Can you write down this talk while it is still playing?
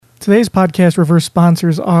Today's podcast reverse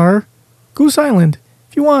sponsors are Goose Island.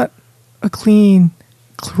 If you want a clean,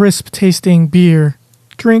 crisp-tasting beer,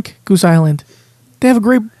 drink Goose Island. They have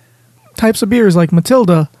great types of beers like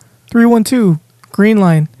Matilda, 312, Green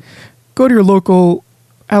Line. Go to your local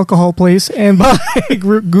alcohol place and buy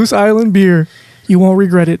Goose Island beer. You won't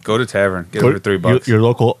regret it. Go to tavern. Get it for $3. Your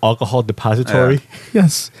local alcohol depository. Yeah.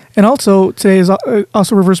 Yes. And also, today is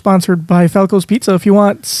also reverse sponsored by Falco's Pizza. If you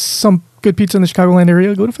want some good pizza in the Chicagoland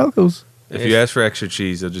area, go to Falco's. If you ask for extra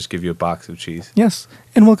cheese, they'll just give you a box of cheese. Yes.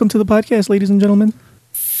 And welcome to the podcast, ladies and gentlemen.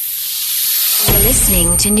 You're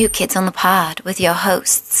listening to New Kids on the Pod with your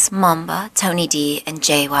hosts, Mamba, Tony D, and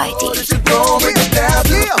JYD.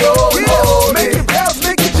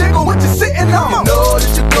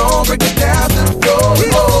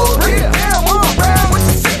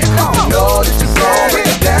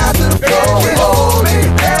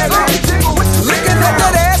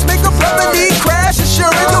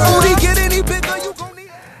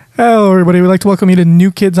 Hello, everybody. We'd like to welcome you to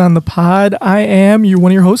New Kids on the Pod. I am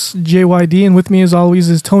one of your hosts, JYD, and with me, as always,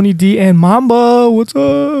 is Tony D and Mamba. What's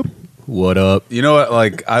up? What up? You know what?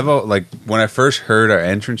 Like when I first heard our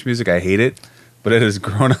entrance music, I hate it, but it has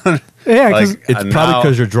grown on. Yeah, because It's probably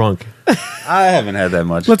because you're drunk. I haven't had that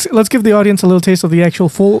much. let's give the audience a little taste of the actual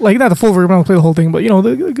full, like not the full version. I don't play the whole thing, but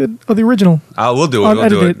the original. We'll do it. I'll We'll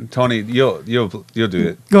do edit it. Tony, you'll do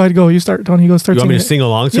it. Go ahead, go. You start, Tony. Go start. You want me to singing sing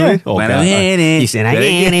along to Yeah. it? When I get He said, I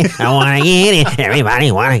get it. I want to get it.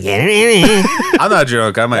 Everybody want to get it. I'm not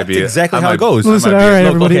drunk. I might be. exactly I how might- it goes. Listen, I all might be- right, Look,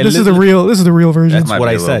 everybody. okay, This is the real version. I might what be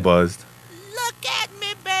I a little said. buzzed. Look at me,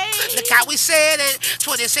 babe. Look how we said it.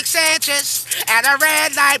 26 inches at a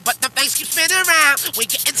red light, but the things keep spinning around. We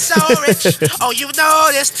getting so rich. Oh, you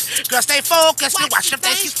noticed. Girl, stay focused. We watch them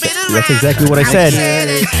things keep spinning around. That's exactly what I said.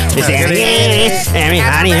 He said, I get it.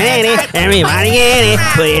 Everybody get it. Everybody get it.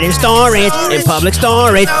 Put it in storage, in public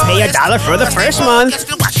storage. Pay $1 for the first month.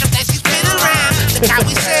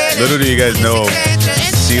 Little do you guys know,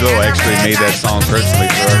 CeeLo actually made that song personally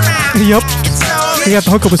for us. Yep. We got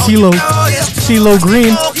the hook up with CeeLo. CeeLo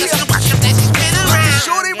Green.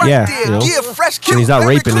 Yeah, you know, when he's not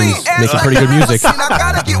raping, he's making pretty good music.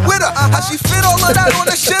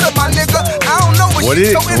 What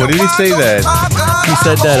did he say that? He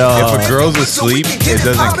said that If a girl's asleep, it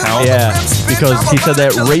doesn't count. yeah, because he said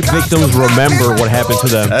that rape victims remember what happened to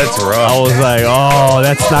them. That's I rough. was like, oh,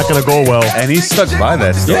 that's not gonna go well. And he stuck by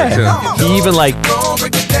that story too. Yeah, he even like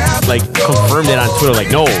confirmed it on Twitter. Like,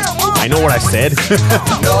 no, I know what I said.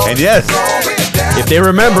 And yes, If they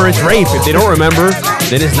remember, it's rape. If they don't remember,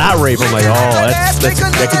 then it's not rape. I'm like, oh,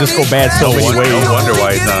 that could just go bad so many ways. no wonder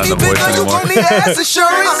why he's not on The Voice anymore.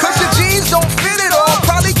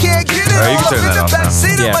 All right, you can turn that off now.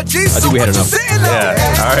 Yeah, I think we had enough. Yeah.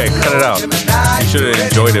 All right, cut it out. You should have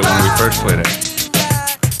enjoyed it when we first played it.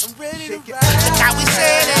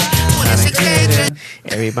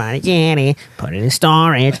 Everybody get it. Put it in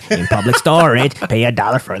storage, in public storage. Pay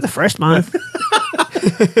 $1 for the first month.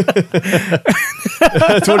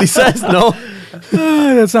 That's what he says. No,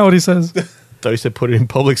 That's not what he says. I thought he said put it in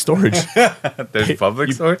public storage. There's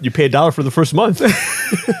public store. You pay $1 for the first month.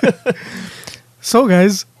 So,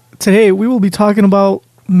 guys, today we will be talking about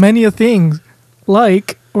many a things.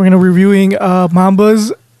 Like, we're going to reviewing Mamba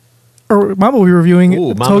will be reviewing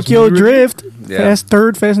Ooh, Mamba's Tokyo movie review? Drift, Yeah. Fast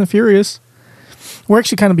and Furious. We're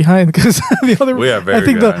actually kind of behind because the other. We are very I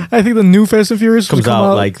think behind. the new Fast and Furious Comes will come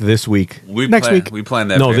out like this week. Next week. We planned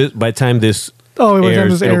that. No, very- by the time this by the time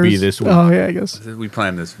airs, this it'll airs. be this week. Oh yeah, I guess. we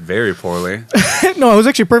planned this very poorly. No, it was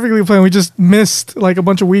actually perfectly planned. We just missed like a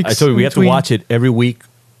bunch of weeks. I told you we have to between. watch it every week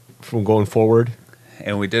from going forward,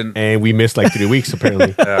 And we didn't. and we missed like 3 weeks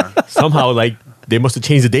apparently. Yeah. Somehow, like they must have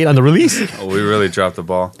changed the date on the release. Oh, we really dropped the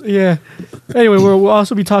ball. Yeah. Anyway, we'll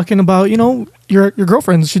also be talking about your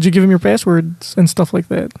girlfriends. Should you give them your passwords and stuff like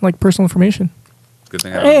that, like personal information. Good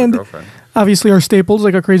thing I have And a girlfriend. obviously our staples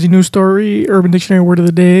like our crazy news story, Urban Dictionary word of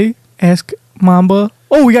the day, Ask Mamba.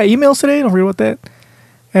 Oh, we got emails today. Don't forget about that.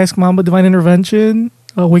 Ask Mamba, Divine Intervention,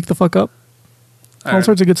 Wake the Fuck Up, all right.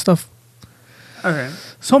 sorts of good stuff. Okay.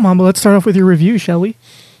 So Mamba, let's start off with your review, shall we?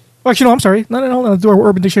 Well, actually, no, I'm sorry. No. Let's do our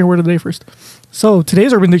Urban Dictionary word of the day first. So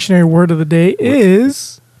today's Urban Dictionary word of the day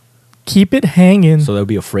is keep it hanging. So that would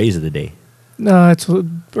be a phrase of the day. It's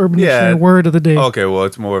Urban Dictionary word of the day. Okay, well,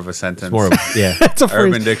 it's more of a sentence. It's more of yeah, It's a phrase.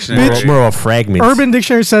 Urban Dictionary. Bitch. more of a fragment. Urban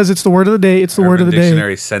Dictionary says it's the word of the day. It's the word of the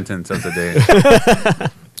Dictionary sentence of the day. day.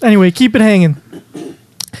 Anyway, keep it hanging.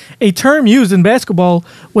 A term used in basketball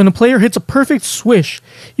when a player hits a perfect swish,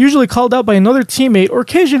 usually called out by another teammate or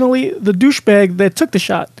occasionally the douchebag that took the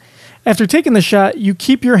shot. After taking the shot, you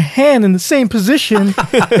keep your hand in the same position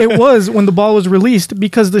it was when the ball was released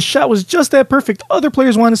because the shot was just that perfect. Other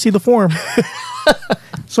players want to see the form.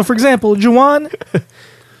 So, for example, Juwan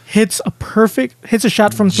hits a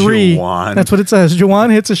shot from 3. Juwan. That's what it says. Juwan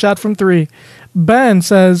hits a shot from 3. Ben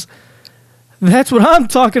says, "That's what I'm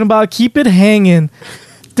talking about. Keep it hanging.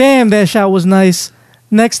 Damn, that shot was nice.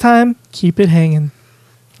 Next time, keep it hanging."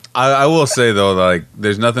 I will say though, like,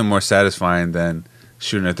 there's nothing more satisfying than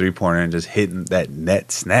shooting a 3-pointer and just hitting that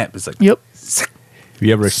net snap. It's like, Yep. Have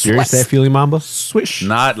you ever experienced that feeling, Mamba? Swish.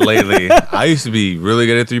 not lately. I used to be really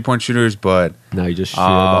good at 3-point shooters, but No, you just shoot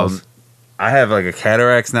balls. I have like a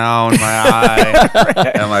cataracts now in my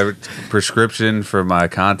eye, and my prescription for my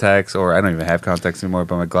contacts, or I don't even have contacts anymore,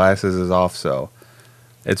 but my glasses is off, so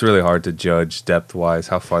it's really hard to judge depth-wise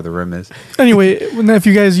how far the rim is. Anyway, if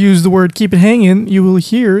you guys use the word keep it hanging, you will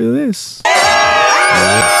hear this.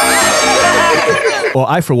 Well,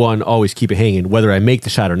 I, for one, always keep it hanging, whether I make the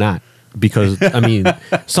shot or not. Because, I mean,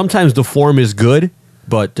 sometimes the form is good,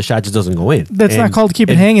 but the shot just doesn't go in. That's not called keep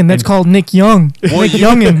it hanging. That's called Nick Young. Nick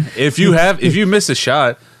Youngin. If you miss a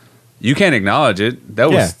shot, you can't acknowledge it. That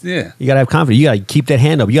was yeah. You got to have confidence. You got to keep that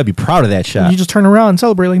hand up. You got to be proud of that shot. You just turn around and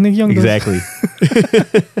celebrate like Nick Young does. Exactly.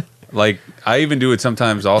 Like, I even do it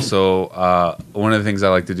sometimes also. One of the things I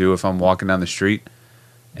like to do if I'm walking down the street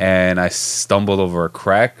and I stumble over a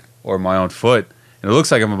crack or my own foot and it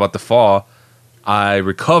looks like I'm about to fall, I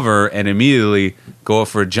recover and immediately go up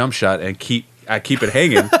for a jump shot and I keep it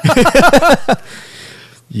hanging.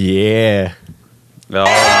 Yeah. No, you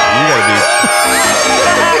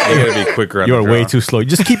gotta be quicker on You're the way draw. too slow.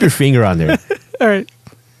 Just keep your finger on there. All right.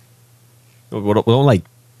 Don't like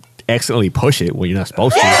accidentally push it when you're not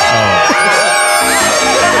supposed to.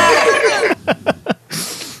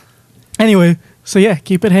 Anyway, so yeah,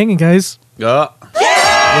 keep it hanging, guys. I'm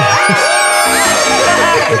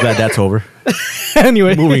glad that's over.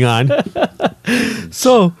 Anyway, Moving on.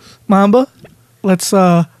 so Mamba, let's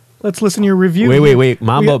listen to your review. Wait.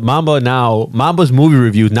 Mamba's movie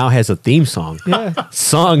review now has a theme song. Yeah.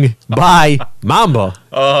 Sung by Mamba.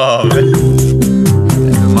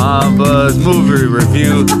 Mamba's movie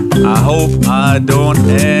review. I hope I don't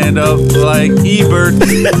end up like Ebert.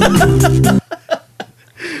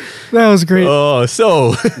 That was great. Oh,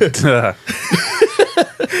 so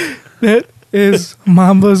That is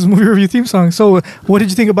Mamba's movie review theme song. So, what did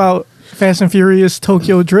you think about Fast and Furious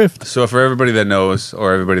Tokyo Drift? So for everybody that knows,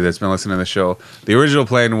 or everybody that's been listening to the show, the original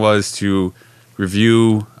plan was to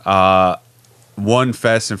review one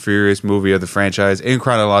Fast and Furious movie of the franchise in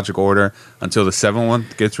chronological order until the 7th one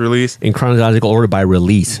gets released. in chronological order by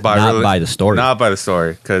release, not by the story. Not by the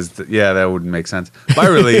story, because that wouldn't make sense. By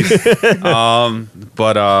release,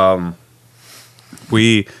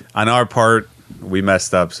 we on our part we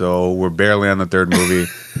messed up, so we're barely on the 3rd movie,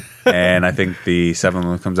 and I think the 7th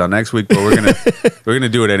one comes out next week. But we're gonna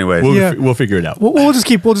do it anyway. We'll figure it out. We'll just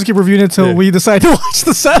keep reviewing it until we decide to watch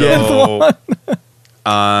the 7th one.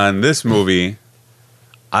 On this movie,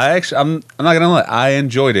 I'm not gonna lie, I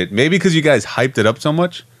enjoyed it. Maybe because you guys hyped it up so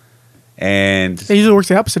much, and It usually works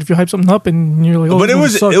the opposite. If you hype something up and you're like, "Oh, but it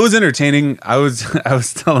was sucks." entertaining. I was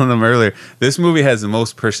telling them earlier, this movie has the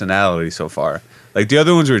most personality so far. Like the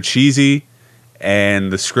other ones were cheesy,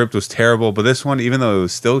 and the script was terrible. But this one, even though it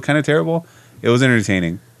was still kind of terrible, it was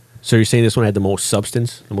entertaining. So you're saying this one had the most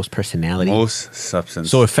substance, the most personality? Most substance.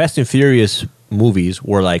 So if Fast and Furious movies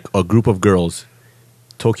were like a group of girls,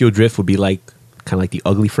 Tokyo Drift would be like kind of like the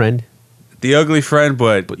ugly friend. the ugly friend,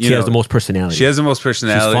 but She has the most personality. She has the most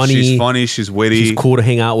personality. She's funny. She's witty. She's cool to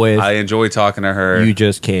hang out with. I enjoy talking to her. You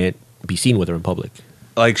just can't be seen with her in public.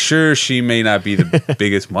 Like, sure, she may not be the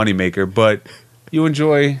biggest moneymaker, but you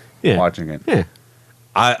enjoy watching it. Yeah.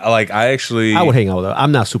 I would hang out with her.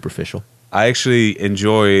 I'm not superficial. I actually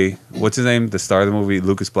enjoy, what's his name? The star of the movie,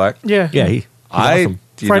 Lucas Black. Yeah. Yeah, he's awesome.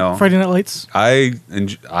 Friday Night Lights. I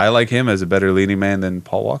like him as a better leading man than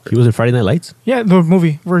Paul Walker. He was in Friday Night Lights? Yeah, the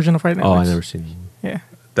movie version of Friday Night Oh, Lights. I never seen it. Yeah.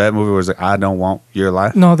 That movie was like, I don't want your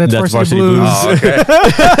life. No, that's Varsity Blues. Oh, okay.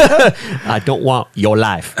 I don't want your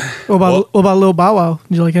life. What about Lil Bow Wow?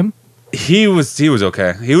 Did you like him? He was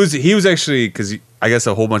okay. He was actually, because I guess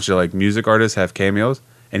a whole bunch of like music artists have cameos,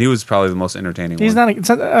 and he was probably the most entertaining He's one. not. It's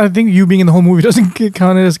not. I think you being in the whole movie doesn't get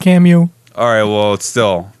counted as cameo. All right, well, it's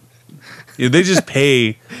still. They just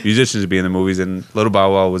pay musicians to be in the movies, and Little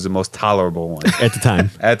Bow Wow was the most tolerable one At the time.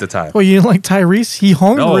 at the time. Oh, you didn't like Tyrese? He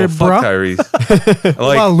hungry, No, fuck bro. Tyrese.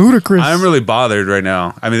 What about Ludacris? I'm really bothered right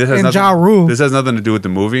now. I mean, this has And nothing. Ja Rule. This has nothing to do with the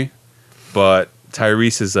movie, but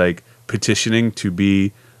Tyrese is like petitioning to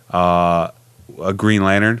be a Green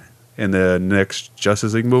Lantern in the next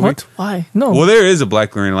Justice League movie. What? Why? No. Well, there is a Black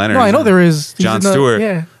Green Lantern. no, I know there is. He's Jon in the- Stewart.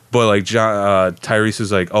 Yeah. But like Tyrese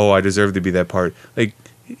was like, "Oh, I deserve to be that part." Like,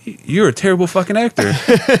 you're a terrible fucking actor.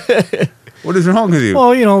 What is wrong with you?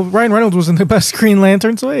 Well, you know, Ryan Reynolds wasn't the best Green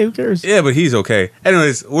Lantern, so hey, who cares? Yeah, but he's okay.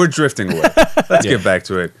 Anyways, we're drifting away. Let's get back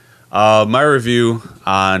to it. My review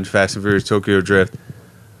on Fast and Furious Tokyo Drift,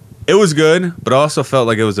 it was good, but I also felt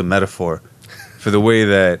like it was a metaphor for the way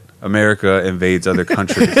that America invades other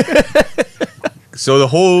countries. So the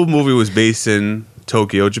whole movie was based in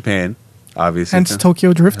Tokyo, Japan, obviously. Hence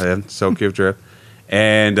Tokyo Drift. Tokyo Drift.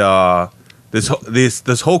 And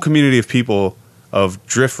this whole community of people, of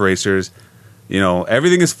drift racers, you know,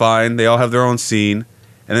 everything is fine. They all have their own scene.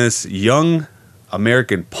 And this young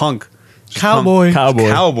American punk Cowboy.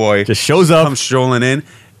 just shows up. comes strolling in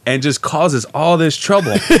and just causes all this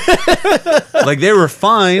trouble. Like, they were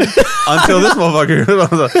fine until this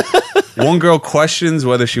motherfucker. One girl questions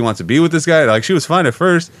whether she wants to be with this guy. Like, she was fine at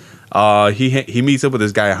first. He meets up with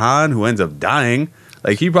this guy Han, who ends up dying.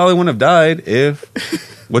 Like, he probably wouldn't have died if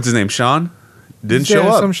what's his name, Sean, didn't show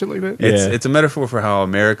up. Some shit like that. It's a metaphor for how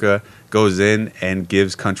America goes in and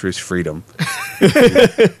gives countries freedom.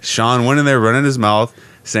 Sean went in there running his mouth,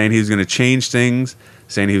 saying he was going to change things,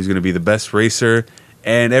 saying he was going to be the best racer,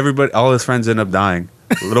 and all his friends ended up dying.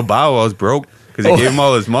 Little Bow Wow's broke because he gave him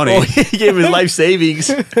all his money. Oh, he gave him his life savings.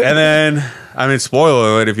 And then, I mean, spoiler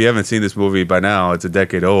alert, if you haven't seen this movie by now, it's a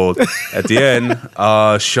decade old. At the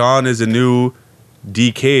end, Sean is a new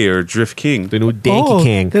DK or Drift King. The new Danky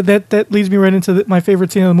King. That leads me right into my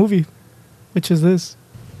favorite scene of the movie, which is this.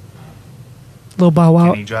 Lil Bow Wow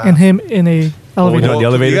Can he drive? and him in a elevator. no. the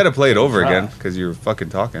elevator? You got to play it over again because you're fucking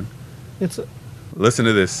talking. It's Listen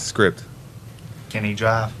to this script. Can he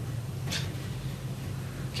drive?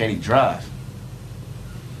 Can he drive?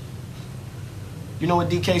 You know what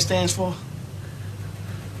DK stands for?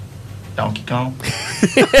 Donkey Kong?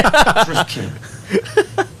 Drift King.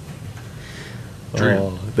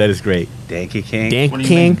 Oh, that is great. Danky King. Danky What do you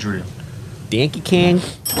King. mean drill? Danky King.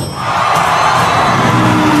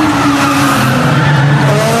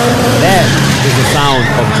 That is the sound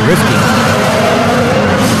of drifting.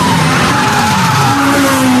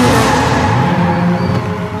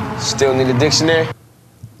 Still need a dictionary?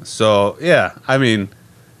 So, yeah, I mean,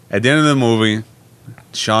 at the end of the movie,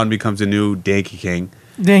 Sean becomes a new Danky King.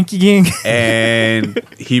 Danky Gang. And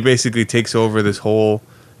he basically takes over this whole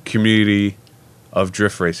community of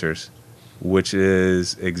drift racers, which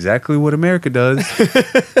is exactly what America does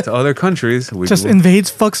to other countries. We Just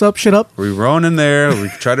invades, fucks up, shit up. we run in there, we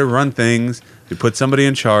try to run things, we put somebody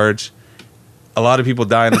in charge. A lot of people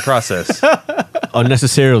die in the process.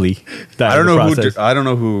 Unnecessarily. I don't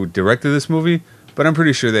know who directed this movie, but I'm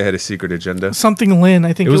pretty sure they had a secret agenda. Something Lin,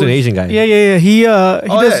 I think. It was an Asian guy. Yeah. He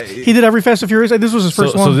did every Fast and Furious. This was his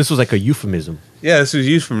first one. So this was like a euphemism. Yeah, this was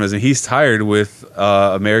euphemism. He's tired with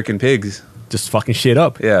American pigs. Just fucking shit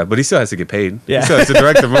up. Yeah, but he still has to get paid. Yeah. He still has to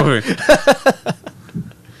direct the movie.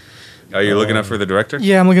 Are you looking up for the director?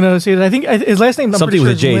 Yeah, I'm looking to see it. I think his last name. I'm Something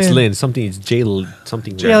pretty with a sure J. is It's Lin. Lin. Something is J.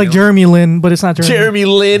 Something. Yeah, like Jeremy Lin, but it's not Jeremy. Jeremy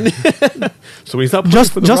Lin. So he's not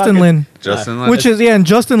Justin Lin, Justin Lin. which is and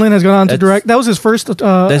Justin Lin has gone on to That's- direct. That was his first.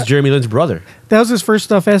 That's Jeremy Lin's brother. That was his first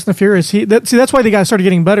Fast and Furious. That's why they got started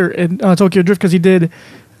getting better in Tokyo Drift, because he did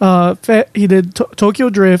Tokyo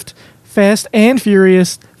Drift, Fast and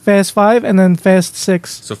Furious, Fast 5, and then Fast 6.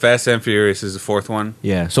 So Fast and Furious is the fourth one.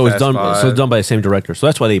 Yeah. So it's Fast done. Five. So it's done by the same director. So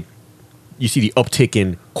that's why you see the uptick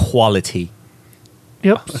in quality.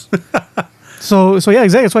 Yep. So yeah,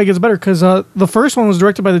 exactly. That's why it gets better, because the first one was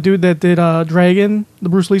directed by the dude that did Dragon, the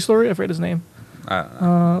Bruce Lee story. I forget his name.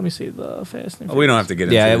 Let me see the Fast. And We don't have to get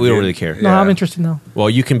into Yeah, it. we don't dude. really care. No, I'm interested now. Well,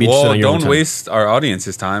 you can be interested Well, on your own don't time. waste our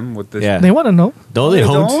audience's time with this. Yeah. They want to know. No, they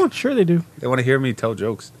don't. Sure, they do. They want to hear me tell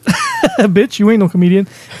jokes. Bitch, you ain't no comedian.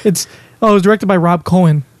 It was directed by Rob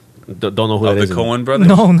Cohen. Don't know who Of that the is. Coen brothers?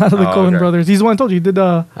 No, not of the Oh, Cohen okay. brothers. He's the one I told you. He did.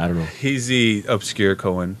 I don't know. He's the obscure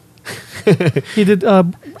Cohen. He did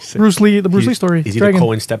Bruce Lee, the Bruce Lee story. Is he Dragon. the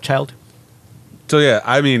Cohen stepchild? So yeah,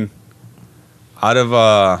 I mean, out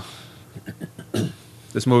of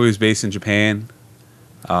this movie was based in Japan.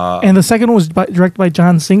 And the second one was directed by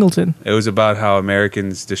John Singleton. It was about how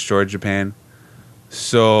Americans destroyed Japan.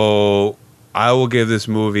 So I will give this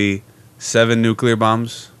movie 7 nuclear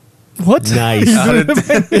bombs. What? Nice.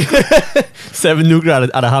 7 nuclear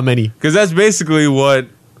out of how many? Because that's basically what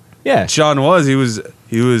Yeah. Sean was. He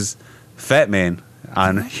was Fat Man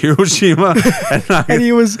on Hiroshima and And Nagasaki.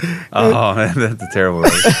 he was. Oh, that's a terrible.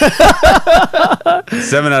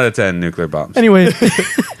 7 out of 10 nuclear bombs. Anyway,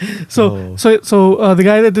 so the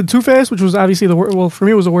guy that did Too Fast, which was obviously the worst. Well, for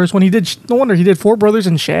me, it was the worst one. He did. No wonder he did Four Brothers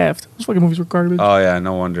and Shaft. Those fucking movies were garbage. Oh yeah,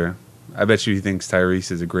 no wonder. I bet you he thinks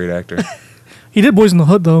Tyrese is a great actor. He did Boys in the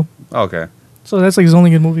Hood though. Okay. So that's like his only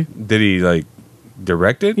good movie. Did he like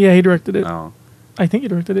direct it? Yeah, he directed it. Oh. I think he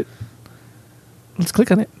directed it. Let's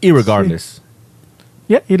click on it. Irregardless.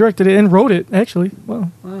 Yeah, he directed it and wrote it, actually.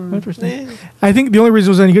 Well, interesting. I think the only reason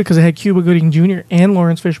it was any good because it had Cuba Gooding Jr. and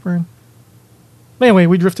Lawrence Fishburne. But anyway,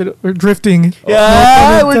 we're drifting.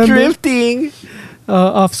 Yeah, No pun we're intended. drifting.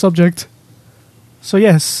 Off subject. So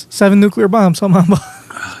yes, 7 nuclear bombs on Mamba.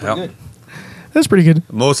 Yep. That's pretty good.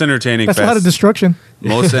 Most entertaining. That's a lot of destruction.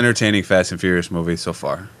 Most entertaining Fast and Furious movie so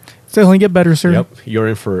far. They only get better, sir. Yep, you're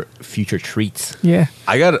in for future treats. Yeah.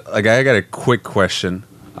 I got a quick question.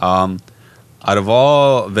 Out of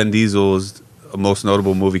all Vin Diesel's most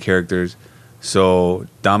notable movie characters, so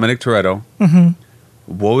Dominic Toretto,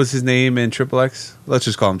 what was his name in Triple X? Let's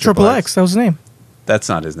just call him Triple X. That was his name. That's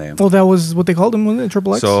not his name. Well, that was what they called him, wasn't it?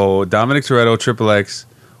 Triple X. So Dominic Toretto, Triple X,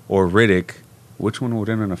 or Riddick, which one would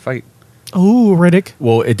win in a fight? Oh, Riddick.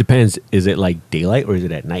 Well, it depends. Is it like daylight or is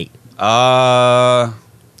it at night?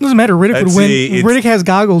 Doesn't matter. Riddick Let's would win. see, it's- Riddick has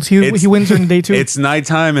goggles. He wins during the day too. It's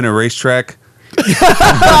nighttime in a racetrack.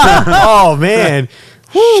 Oh, man.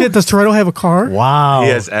 Shit, does Toretto have a car? Wow. He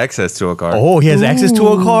has access to a car. Oh, he has access to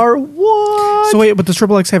a Ooh. car? What? So wait, but does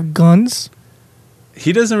Triple X have guns?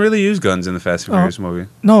 He doesn't really use guns in the Fast and Oh. Furious movie.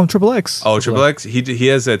 No, Triple X. Oh, Triple X. He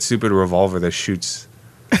has that stupid revolver that shoots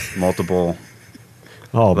multiple,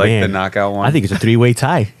 Oh, like man. the knockout one. I think it's a three-way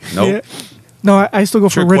tie. Nope. Yeah. No, I still go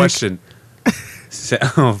for Trick Riddick. question.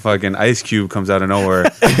 Fucking Ice Cube comes out of nowhere.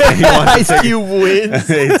 And he wants to take, wins.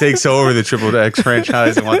 he takes over the Triple X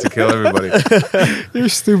franchise and wants to kill everybody. You're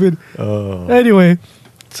stupid. Anyway,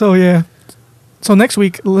 so yeah. So next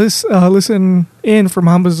week, listen in for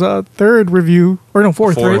Mamba's third review. Or no,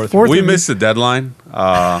 fourth, right? Fourth We review. missed the deadline.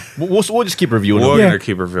 We'll just keep reviewing We're them. Yeah. gonna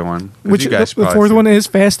keep reviewing. 'Cause Which you the, guys the probably fourth should. one is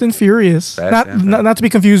Fast and Furious. Fast and Not to be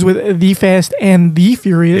confused with The Fast and The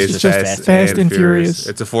Furious. It's just Fast and Furious.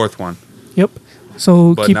 It's a fourth one, Yep.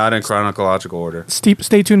 So but not in chronological order.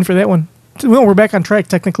 stay tuned for that one. Well, we're back on track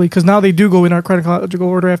technically because now they do go in our chronological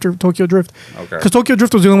order after Tokyo Drift. Okay. Because Tokyo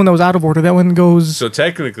Drift was the only one that was out of order. That one goes. So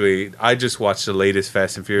technically, I just watched the latest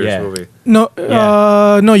Fast and Furious Yeah. movie. No,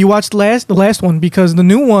 Yeah. no, you watched the last one because the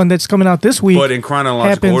new one that's coming out this week. But in chronological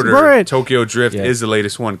happens- order, right. Tokyo Drift Yeah. is the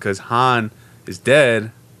latest one because Han is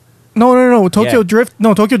dead. No. Tokyo Yeah. Drift.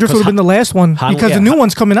 No, Tokyo Drift would have been the last one Han- because yeah, the new Han-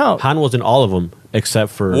 one's coming out. Han was in all of them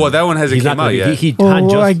except for. Well, that one hasn't he's not came gonna out be- yet. He, Well, Han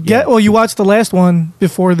just, I get. yeah. Well, you watched the last one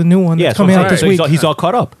before the new one Yeah, that's so coming out right. this so week. he's all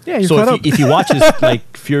caught up. Yeah, you're so caught if up. He, if he watches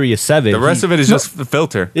like Furious 7, The rest of it is just the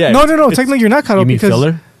filter. Yeah. No. it's- Technically, you're not caught You up mean because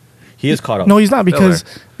filler? He is caught up. no, he's not because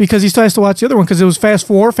he still has to watch the other one because it was Fast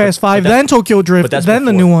 4, Fast 5, then Tokyo Drift, but that's then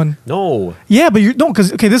the before. new one. No. Yeah, but you don't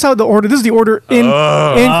because okay, this is how the order. This is the order in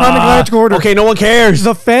chronological order. Okay, no one cares.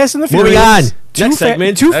 The Fast and the Moving Furious. on. Too Next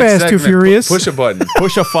segment. Too Next Fast, Too segment, Furious. Push a button.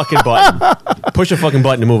 Push a fucking button. Push a fucking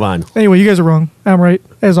button to move on. Anyway, you guys are wrong. I'm right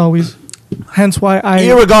as always. Hence why I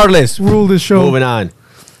Irregardless. rule this show. Moving on.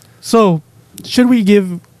 So, should we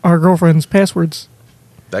give our girlfriends passwords?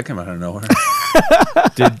 That came out of nowhere.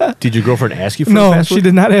 Did your girlfriend ask you for a No, password? she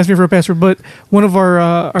did not ask me for a password. But one of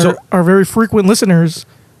our So- our very frequent listeners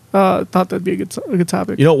thought that'd be a good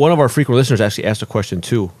topic. You know, one of our frequent listeners actually asked a question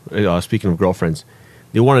too. Speaking of girlfriends,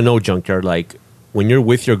 they want to know, Junkyard, like when you're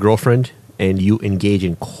with your girlfriend and you engage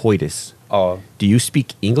in coitus, Oh, do you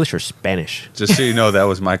speak English or Spanish? just so you know, that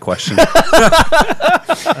was my question.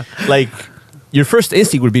 Like, your first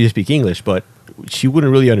instinct would be to speak English, but she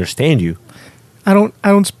wouldn't really understand you. I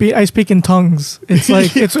don't speak. I speak in tongues. It's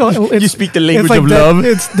like it's You speak the language it's like of dead- love?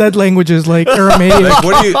 It's dead languages like Aramaic. Like,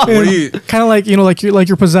 what do you Kind of like like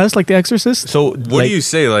you're possessed, like The Exorcist. So, what do you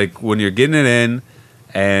say? Like when you're getting it in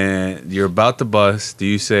and you're about to bust, do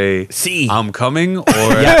you say Sí. I'm coming or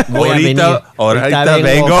Yeah, voy a venir. ahorita Ahorita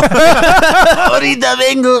vengo? Ahorita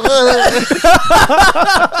vengo.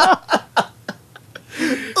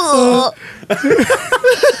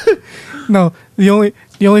 No, the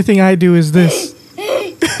only thing I do is this.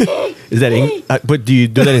 Is that but do you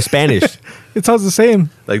do that in Spanish? It sounds the same,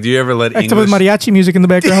 Like, do you ever let except with English? mariachi music in the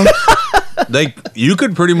background. Like, you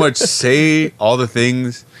could pretty much say all the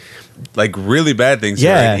things, like really bad things,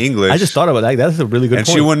 Yeah, in English. I just thought about that. That's a really good and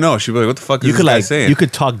point. she wouldn't know. She'd be like, "What the fuck is you this could guy like saying?" you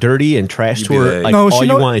could talk dirty and trash You'd to be her like- like all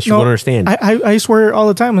you want, and she won't understand. I swear all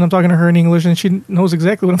the time when I'm talking to her in English, and she knows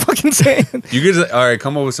exactly what I'm fucking saying. You could just, all right,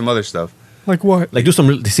 come up with some other stuff. Like what? Like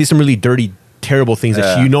say some really dirty, terrible things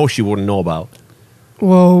that Yeah. she wouldn't know about.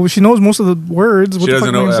 Well, she knows most of the words. What She the fuck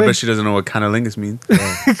doesn't am know. I I gonna bet say? she doesn't know what kind of lingus means.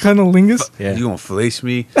 Kind of lingus. Yeah. You gonna flace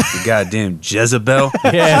me, you goddamn Jezebel?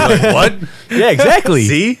 Yeah. Like, what? Yeah, exactly.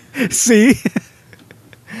 See, See,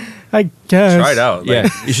 I guess. try it out. Like, Yeah,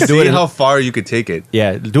 you should do see it in- how far you could take it.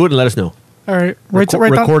 Yeah, do it and let us know. All right, right down.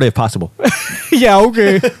 Record it if possible. Yeah,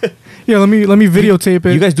 okay. Yeah, let me videotape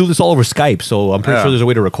it. You guys do this all over Skype, so I'm pretty Yeah. sure there's a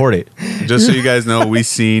way to record it. Just so you guys know, we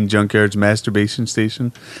seen Junkyard's masturbation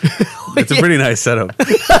station. It's a pretty nice setup.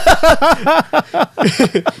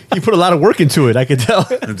 You put a lot of work into it, I can tell.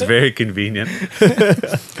 It's very convenient.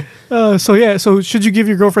 So should you give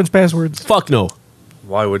your girlfriend's passwords? Fuck no.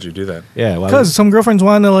 Why would you do that? Yeah, why Because some girlfriends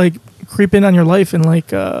want to like creep in on your life and like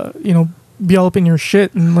be all up in your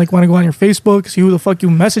shit and like want to go on your Facebook, see who the fuck you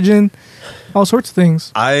messaging, all sorts of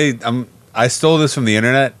things. I stole this from the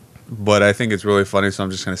internet, but I think it's really funny, so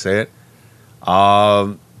I'm just gonna say it.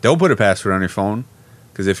 Don't put a password on your phone,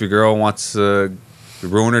 because if your girl wants to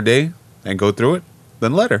ruin her day and go through it,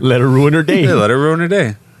 then let her. let her ruin her day. Yeah, let her ruin her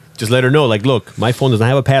day. Just let her know, like, look, my phone doesn't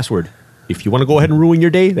have a password. If you want to go ahead and ruin your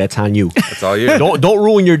day, that's on you. That's all you. don't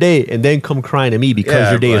ruin your day and then come crying to me because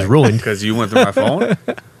your day is ruined. because you went through my phone.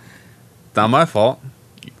 It's not my fault.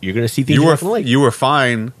 You're gonna see things You you're were not gonna like. you were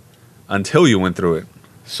fine until you went through it.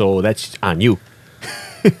 So that's on you.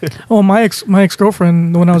 Oh, my ex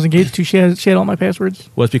girlfriend, the one I was engaged to, she had all my passwords.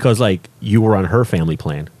 Well, it's because like you were on her family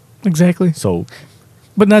plan. Exactly. So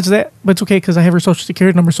But not just that. But it's okay because I have her social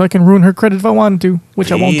security number, so I can ruin her credit if I wanted to,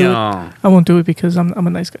 which I won't do it. Damn. I won't do it because I'm a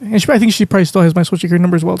nice guy, and I think she probably still has my social security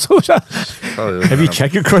number as well. So Probably have you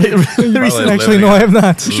checked your credit recently? Probably actually, no, I have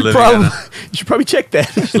not. You should living probably. You should probably check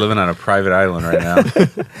that. She's living on a private island right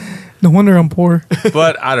now. No wonder I'm poor.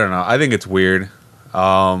 But I don't know. I think it's weird.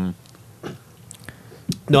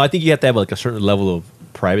 No, I think you have to have like a certain level of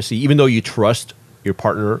privacy, even though you trust your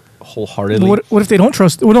partner wholeheartedly. What if they don't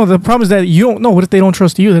trust? Well, no, the problem is that you don't know. What if they don't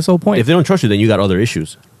trust you? That's the whole point. If they don't trust you, then you got other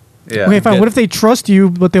issues. Yeah. Okay, fine. that- What if they trust you,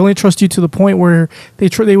 but they only trust you to the point where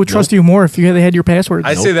they would trust you more if they had your passwords?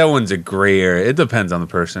 I say that one's a gray area. It depends on the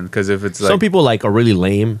person. Because if it's like Some people like are really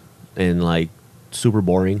lame and like super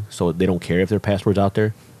boring, so they don't care if their password's out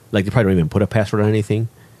there. Like they probably don't even put a password on anything.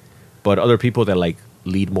 But other people that like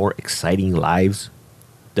lead more exciting lives,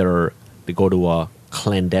 they go to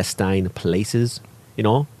clandestine places. You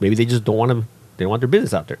know, maybe they just don't want their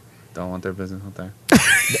business out there. don't want their business out there.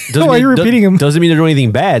 Doesn't Why are you repeating him? Doesn't mean they're doing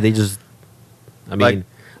anything bad. They just, I mean,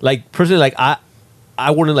 like personally, like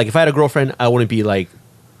I wouldn't like if I had a girlfriend, I wouldn't be like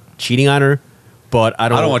cheating on her. But I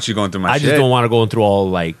don't want you going through my I shit. just don't want to go through all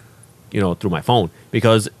like, through my phone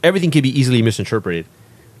because everything can be easily misinterpreted.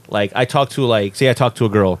 Like I talk to a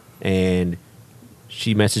girl and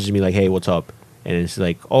she messages me like, "Hey, what's up?" And it's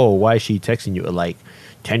like, "Oh, why is she texting you at like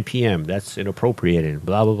 10 p.m.? That's inappropriate and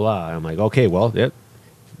blah blah blah." I'm like, "Okay, well, yep.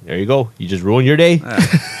 There you go. You just ruined your day,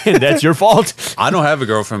 and that's your fault." I don't have a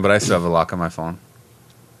girlfriend, but I still have a lock on my phone.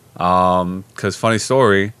 Because funny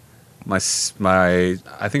story, my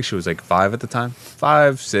I think she was like 5 at the time,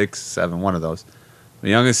 5, 6, 7, one of those. My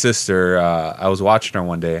youngest sister, I was watching her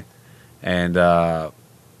one day, and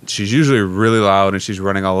she's usually really loud and she's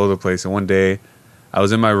running all over the place. And one day, I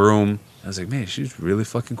was in my room. I was like, man, she's really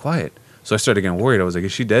fucking quiet. So I started getting worried. I was like,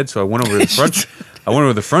 is she dead? So I went over to the front. I went over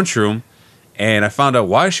to the front room, and I found out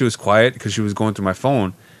why she was quiet because she was going through my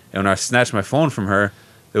phone. And when I snatched my phone from her,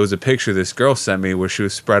 there was a picture this girl sent me where she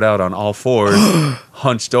was spread out on all fours,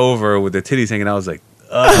 hunched over with the titties hanging out. I was like,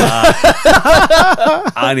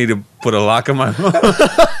 I need to put a lock on my phone.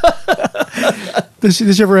 Did she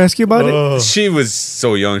ever ask you about it? She was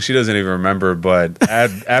so young, she doesn't even remember. But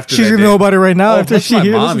after She's that gonna day- know about it right now. After that's she my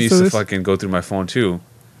hears mom this, used so to this- fucking go through my phone too.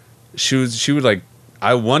 She would like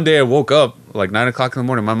one day I woke up like 9 o'clock in the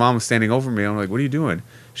morning. My mom was standing over me. I'm like, what are you doing?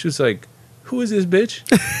 She was like, who is this bitch?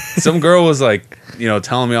 Some girl was like,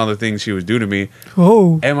 telling me all the things she would do to me.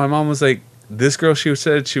 Oh, And my mom was like, this girl, she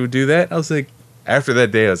said she would do that. I was like, after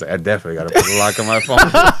that day, I was like, I definitely got to put a lock on my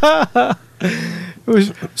phone.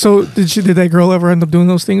 so did that girl ever end up doing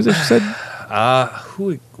those things that she said?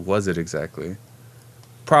 Who was it exactly?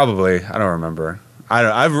 Probably. I don't remember.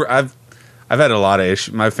 I've had a lot of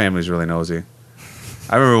issues. My family's really nosy.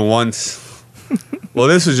 I remember once. Well,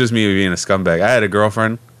 this was just me being a scumbag. I had a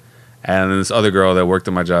girlfriend, and this other girl that worked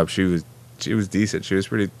at my job. She was decent. She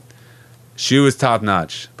was top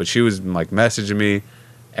notch. But she was like messaging me,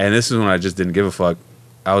 and this is when I just didn't give a fuck.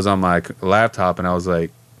 I was on my laptop, and I was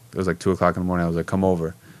like, it was like 2 o'clock in the morning. I was like, come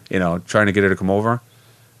over, trying to get her to come over.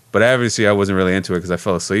 But obviously, I wasn't really into it because I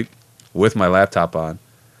fell asleep with my laptop on.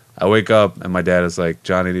 I wake up, and my dad is like,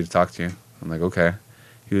 John, I need to talk to you. I'm like, okay.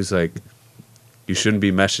 He was like, you shouldn't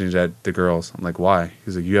be messaging at the girls. I'm like, why?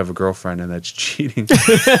 He's like, you have a girlfriend, and that's cheating.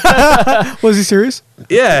 Was he serious?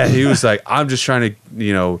 Yeah, he was like, I'm just trying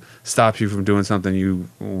to, stop you from doing something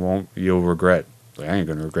you'll regret. Like, I ain't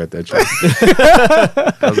gonna regret that shit.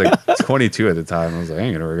 I was like 22 at the time. I was like, I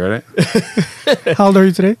ain't gonna regret it. How old are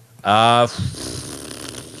you today?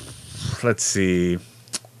 Let's see.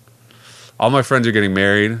 All my friends are getting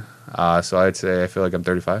married, so I'd say I feel like I'm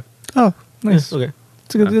 35. Oh, nice. Okay.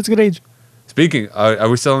 It's a good. It's a good age. Speaking, are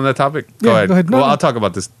we still on that topic? Go Yeah, ahead. go ahead. No, Well, no. I'll talk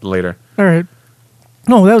about this later. All right.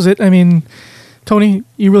 No, that was it. I mean, Tony,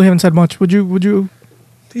 you really haven't said much. Would you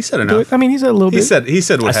He said do enough. it? I mean, he said a little He bit. said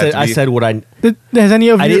what I had said to I be. said what I Has any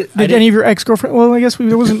of I your, did- I did did- any of your ex girlfriend? Well, I guess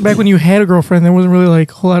it wasn't back when you had a girlfriend. There wasn't really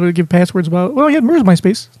like a whole lot to give passwords about. Well, you had Mer's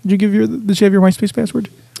MySpace. Did she have your MySpace password?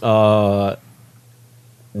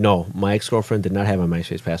 no, my ex girlfriend did not have my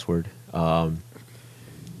MySpace password. And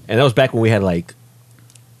that was back when we had like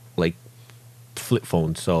flip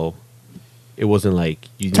phones, so it wasn't like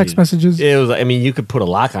you Text needed- messages. It was. I mean, you could put a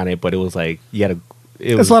lock on it, but it was like you had to. It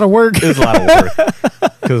That's was a lot of work. It was a lot of work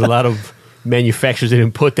because a lot of manufacturers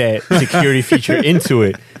didn't put that security feature into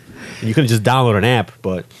it. And you couldn't just download an app.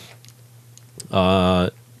 But no,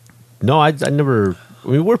 I never. I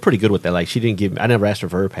mean, we're pretty good with that. Like, she didn't give. I never asked her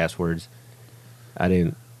for her passwords. I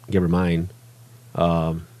didn't give her mine.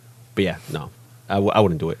 But yeah, no, I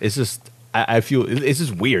wouldn't do it. It's just I feel it's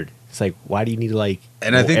just weird. It's like, why do you need to like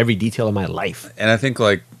And know I think- every detail of my life? And I think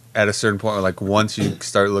like at a certain point, like once you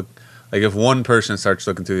start like if one person starts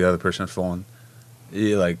looking through the other person's phone,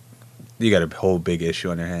 you got a whole big issue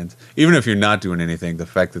on your hands. Even if you're not doing anything, the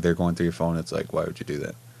fact that they're going through your phone, it's like, why would you do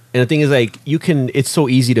that? And the thing is, like, it's so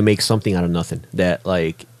easy to make something out of nothing. That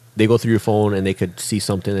like they go through your phone and they could see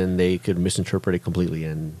something and they could misinterpret it completely.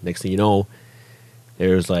 And next thing you know,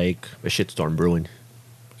 there's like a shitstorm brewing.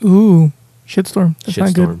 Ooh, shitstorm. That's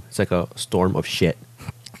not good. Shitstorm. It's like a storm of shit.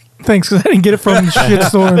 Thanks, because I didn't get it from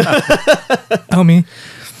shitstorm. Tell me.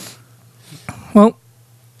 Well,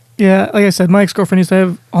 yeah, like I said, my ex-girlfriend used to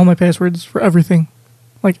have all my passwords for everything.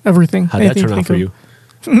 Like everything. How'd that Anything turn out think for of. you?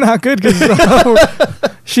 Not good, because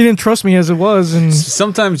she didn't trust me as it was. And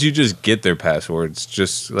Sometimes you just get their passwords,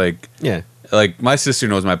 just like Yeah. like my sister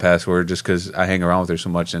knows my password just because I hang around with her so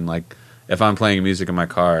much, and like if I'm playing music in my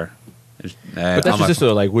car, But that's just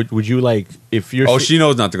so, like, would you like if you're? Oh, she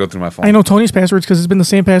knows not to go through my phone. I know Tony's passwords because it's been the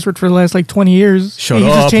same password for the last like 20 years. Shut he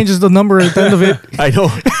up. just changes the number at the end of it, I know.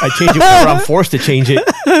 I change it whenever I'm forced to change it,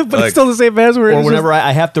 but Like- it's still the same password. or It's whenever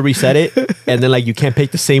I have to reset it, and then like you can't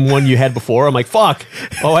pick the same one you had before. I'm like, fuck.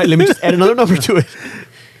 All right, let me just add another number to it.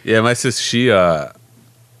 Yeah, my sister,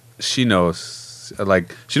 she knows,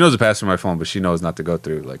 like, she knows the password on my phone, but she knows not to go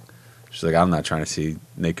through. Like, she's like, I'm not trying to see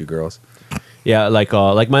naked girls. Yeah, like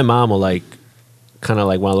my mom will like kind of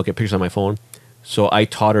like when I look at pictures on my phone. So I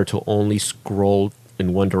taught her to only scroll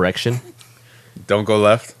in one direction. Don't go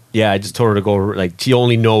left. Yeah, I just told her to go like she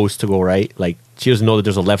only knows to go right. Like she doesn't know that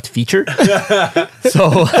there's a left feature. So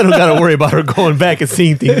I don't gotta worry about her going back and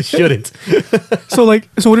seeing things she shouldn't. so what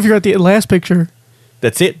if you're at the last picture?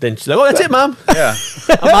 That's it. Then she's like, oh, that's it, mom. Yeah.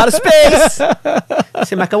 I'm out of space.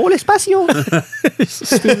 Se me acabó el espacio.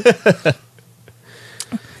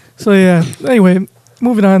 So yeah. Anyway,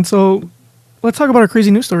 moving on. So let's talk about our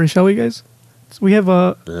crazy news story, shall we, guys? So we have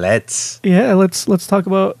Let's. let's talk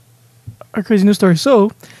about our crazy news story.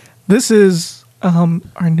 So this is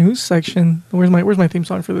our news section. Where's my theme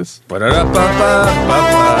song for this?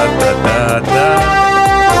 Ba-da-da-ba-ba-ba-ba-da-da-da.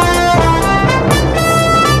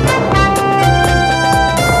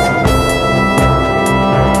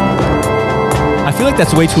 I feel like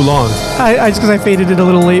that's way too long. I just because I faded it a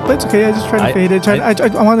little late, but it's okay. I just tried to fade it.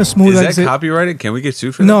 I want to smooth Is that exit. copyrighted? Can we get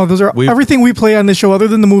sued for that? No, those are We've- everything we play on this show, other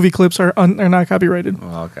than the movie clips, are not copyrighted.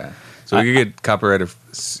 Oh, okay. So we could get copyrighted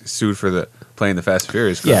sued for the playing the Fast and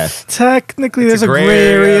Furious. Yeah. Technically, It's there's a a gray gray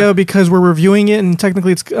area area. because we're reviewing it, and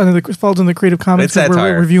technically it's falls in the Creative Commons It's because we're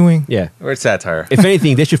satire. reviewing. Yeah. Or it's satire. If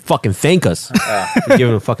anything, they should fucking thank us for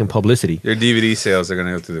giving them fucking publicity Your DVD sales are going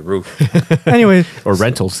to go through the roof. Anyway, or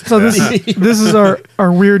rentals. so this is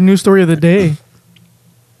our weird news story of the day.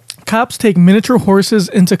 Cops take miniature horses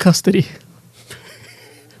into custody.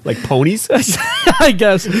 Like ponies. I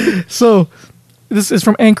guess. So, this is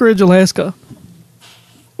from Anchorage, Alaska.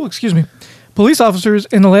 Oh, excuse me. Police officers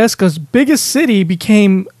in Alaska's biggest city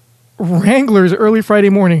became wranglers early Friday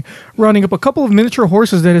morning, rounding up a couple of miniature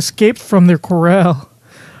horses that escaped from their corral.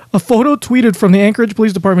 A photo tweeted from the Anchorage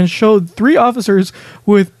Police Department showed 3 officers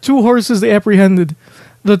with 2 horses they apprehended.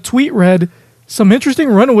 The tweet read, "Some interesting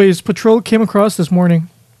runaways patrol came across this morning.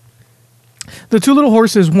 The 2 little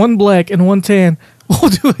horses, one black and one tan." Oh,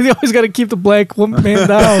 dude, they always got to keep the black one man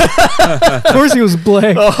down. Of course, he was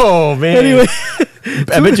black. Oh man. Anyway,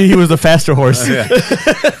 I bet you he was the faster horse.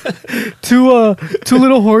 two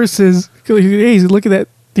little horses. Hey, look at that!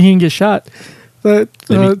 He didn't get shot. But,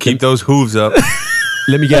 Keep those hooves up.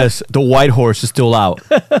 Let me guess. The white horse is still out.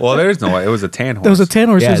 Well, there's no white. It was a tan horse. there was a tan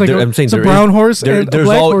horse. Yeah, It was like I'm saying it's a there brown is- horse and a there's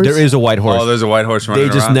black horse. There is a white horse. Oh, there's a white horse running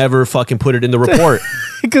They just around. never fucking put it in the report.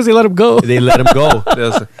 because they let him go. They let him go.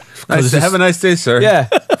 Have a nice day, sir. Yeah.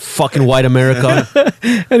 Fucking white America.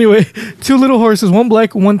 Anyway, 2 little horses, 1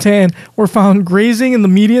 black, 1 tan, were found grazing in the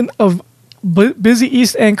median of busy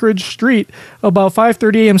East Anchorage Street about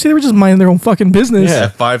 5:30 a.m. See, they were just minding their own fucking business. Yeah.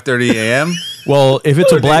 At 5:30 a.m. Well, if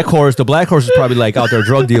it's a black horse, the black horse is probably like out there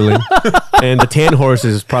drug dealing, and the tan horse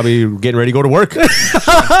is probably getting ready to go to work.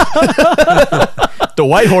 The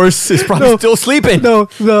white horse is probably still sleeping. No,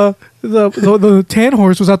 the tan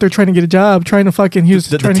horse was out there trying to get a job, trying to fucking. He was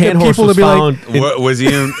The trying to tan get horse people to was be found. like,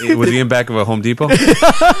 Was he in back of a Home Depot?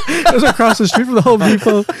 it was across the street from the Home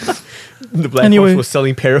Depot. The black Anyway. horse was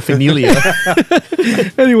selling paraphernalia.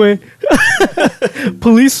 Anyway,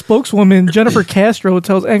 police spokeswoman Jennifer Castro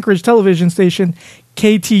tells Anchorage television station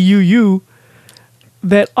KTUU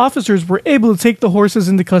that officers were able to take the horses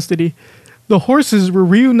into custody. The horses were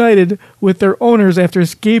reunited with their owners after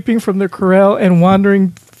escaping from their corral and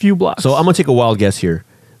wandering few blocks. So I'm gonna take a wild guess here.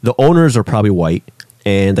 The owners are probably white,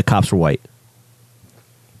 and the cops were white.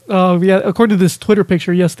 Yeah, according to this Twitter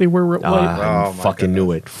picture, yes, they were white. I Oh, my fucking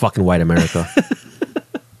knew it. Fucking white America.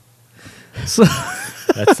 So,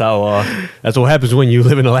 That's how. That's what happens when you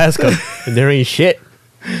live in Alaska and there ain't shit.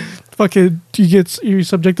 fucking, you're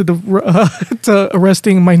subjected to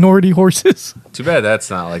arresting minority horses. Too bad that's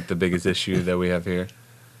not like the biggest issue that we have here.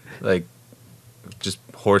 Like, just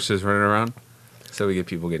horses running around. So we get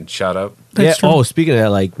people getting shot up. That's true. Oh, speaking of that,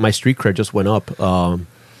 like my street cred just went up.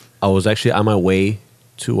 I was actually on my way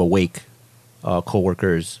to a wake.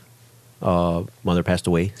 Co-worker's mother passed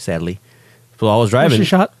away, sadly. So I was Was driving. she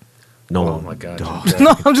shot? No, Oh my god.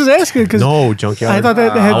 No, I'm just asking because no, junkyard. I thought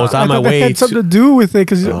that had, I was on I my thought that way had something to do with it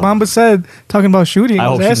because Mamba said talking about shooting. I I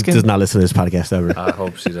was hope she asking. does not listen to this podcast ever. I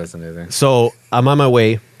hope she doesn't either. So I'm on my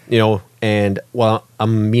way, and while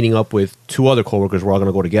I'm meeting up with 2 other coworkers, we're all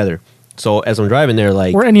gonna go together. So as I'm driving there,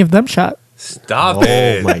 like, Were any of them shot? Stop oh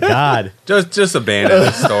it. my god. Just abandon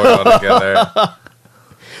the story altogether.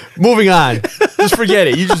 Moving on. Just forget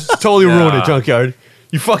it. You just totally ruined it, junkyard.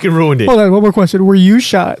 You fucking ruined it. Hold on, one more question. Were you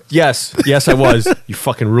shot? Yes, I was. You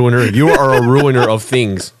fucking ruiner. You are a ruiner of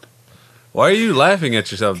things. Why are you laughing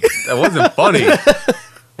at yourself? That wasn't funny.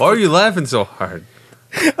 Why are you laughing so hard?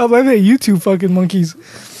 I'm laughing at you 2 fucking monkeys. You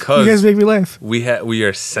guys Because make me laugh. we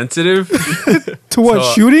are sensitive. To what,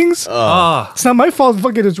 So- shootings? Ah. It's not my fault.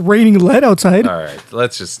 Fucking it's raining lead outside. All right,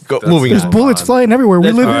 let's just Go- let's moving There's on. move bullets on. flying everywhere. We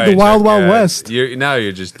That's live All in right, the wild, wild junkyard. west. Now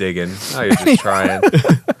you're just digging. Now you're just trying.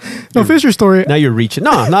 No, finish your story. Now you're reaching.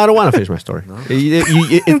 No, I don't want to finish my story.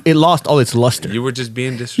 It lost all its luster. You were just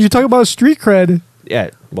being You disrespectful. talk about street cred. Yeah,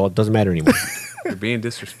 well, it doesn't matter anymore. You're being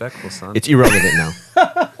disrespectful, son. It's irrelevant now.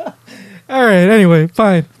 All right, anyway,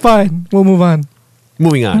 fine. We'll move on.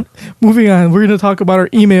 Moving on. Moving on, we're going to talk about our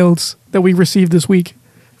emails that we received this week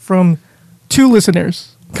from 2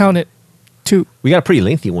 listeners. Count it. 2. We got a pretty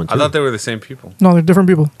lengthy one, too. I thought they were the same people. No, they're different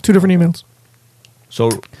people. 2 different emails. So,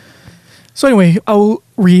 So anyway, I will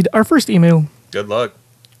read our first email. Good luck.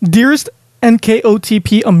 Dearest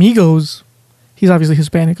NKOTP amigos. He's obviously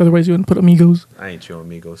Hispanic, otherwise you wouldn't put amigos. I ain't your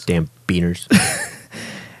amigos. damn beaners.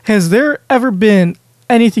 Has there ever been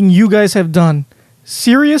anything you guys have done,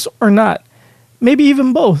 serious or not, maybe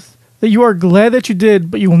even both, that you are glad that you did,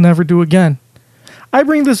 but you will never do again? I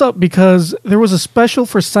bring this up because there was a special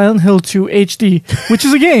for Silent Hill 2 HD, which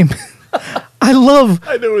is a game I love,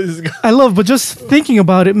 know where this is going. but just thinking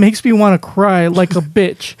about it makes me want to cry like a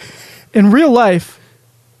bitch. In real life,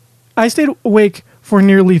 I stayed awake for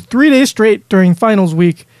nearly 3 days straight during finals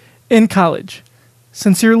week in college.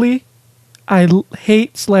 Sincerely, I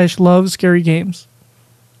hate/love scary games.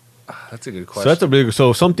 That's a good So question. that's a big.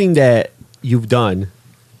 So something that you've done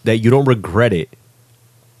that you don't regret it,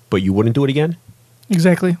 but you wouldn't do it again.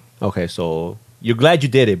 Exactly. Okay, so you're glad you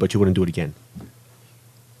did it, but you wouldn't do it again.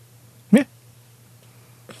 Yeah.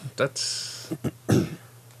 That's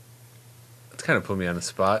kind of put me on the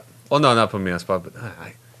spot. Well, no, not put me on the spot, but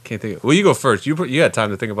I can't think of it. Well, you go first. You had time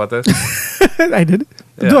to think about this. I did.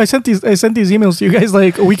 Yeah. Dude, I sent these emails to you guys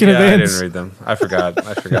like a week in Yeah, I advance. didn't read them. I forgot.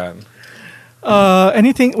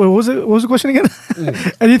 Anything? What was it? What was the question again?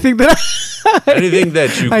 Anything that Anything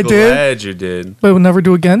that you I did. glad you did but will never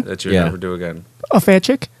do again? that you'll Yeah. never do again. A fat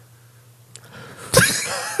chick?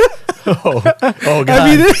 Oh god,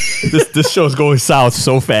 I mean, this show's going south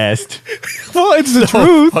so fast. well, it's the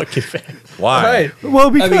truth. Fucking fast. Why? Well, I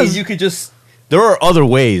because mean, you could just. There are other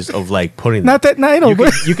ways of like putting. not that. No, I know, you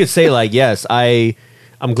but could, you could say like, yes,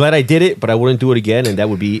 I'm glad I did it, but I wouldn't do it again, and that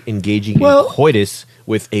would be engaging Well- in coitus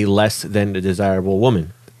with a less than desirable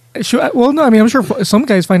woman. well, no. I mean, I'm sure some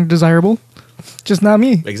guys find it desirable, just not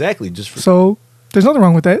me. Exactly. Just for, So there's nothing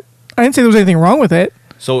wrong with that. I didn't say there was anything wrong with it.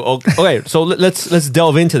 so okay. So let's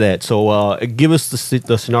delve into that. So give us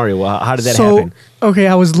the scenario. How did that so happen? okay,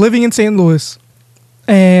 I was living in St. Louis,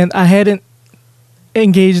 and I hadn't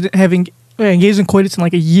engaged in coitus in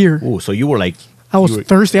like a year. Ooh, so you were like, I was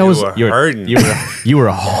thirsty. I was you were hurting. you were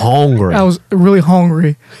hungry. I was really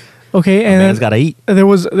hungry. Okay, and Man's gotta eat. there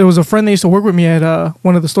was a friend that used to work with me at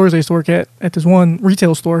one of the stores I used to work at this one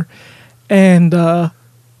retail store, and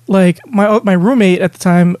like my roommate at the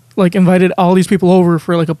time like invited all these people over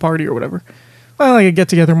for like a party or whatever, well, like a get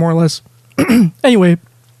together more or less. Anyway,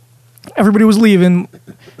 everybody was leaving.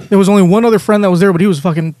 There was only one other friend that was there, but he was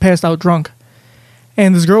fucking passed out drunk.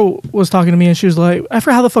 And this girl was talking to me, and she was like, "I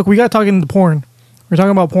forgot how the fuck we got talking to porn. We're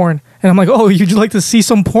talking about porn." And I'm like, "Oh, you'd like to see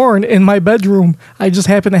some porn in my bedroom? I just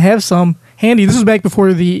happen to have some handy." This was back before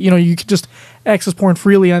you could just access porn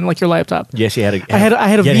freely on like your laptop. Yes, you had a. I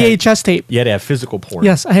had a VHS tape. You had to have physical porn.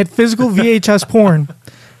 Yes, I had physical VHS porn.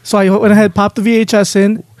 So I went ahead, popped the VHS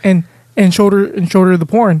in, and showed her the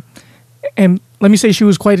porn. And let me say, she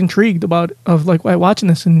was quite intrigued about watching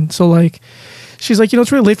this. And so like, she's like,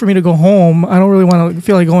 it's really late for me to go home. I don't really want to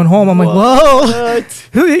feel like going home. I'm like,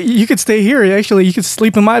 whoa, you could stay here. Actually, you could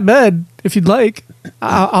sleep in my bed if you'd like.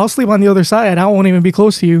 I'll sleep on the other side. I won't even be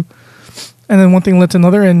close to you. And then one thing led to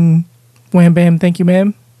another, and wham, bam, thank you,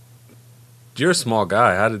 ma'am. You're a small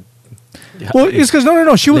guy. How did? Well, it's because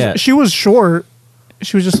no. She was Yeah. she was short.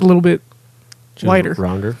 She was just a little bit wider.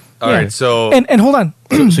 rounder. All Yeah. right, so And hold on.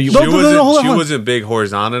 So you she No, wasn't. hold on, She hold on. wasn't big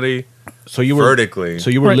horizontally. so you were vertically. So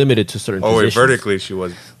you were Right. limited to certain. Oh wait, positions. vertically she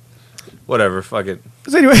was. Whatever. Fuck it.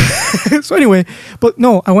 So anyway, but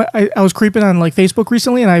no, I was creeping on like Facebook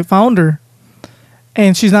recently, and I found her,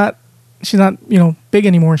 and she's not big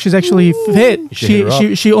anymore. She's actually fit. should hit her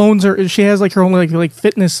up. She owns her. She has like her own like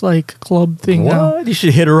fitness like club thing now. What? You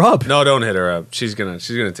should hit her up. No, don't hit her up. She's gonna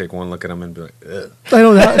take one look at him and be like, ugh. I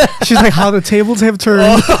know that. She's like, how the tables have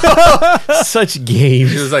turned. Such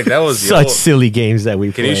games. She was like, that was the Such old. silly games that we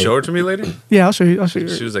Can play. you show it to me later? Yeah, I'll show you.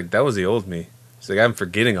 She was like, that was the old me. She's like, I'm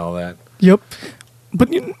forgetting all that. Yep. But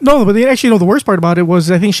the worst part about it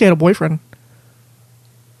was I think she had a boyfriend.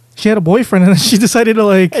 She had a boyfriend, and then she decided to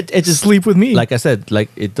It just- sleep with me. Like I said, like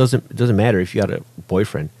it doesn't matter if you had a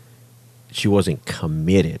boyfriend. She wasn't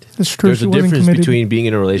committed. That's true, There's she a wasn't difference committed. between being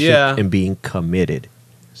in a relationship Yeah. and being committed.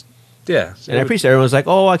 Yeah. And I appreciate everyone's like,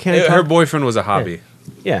 "Oh, I can't." Her talk." boyfriend was a hobby.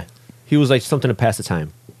 Yeah, he was like something to pass the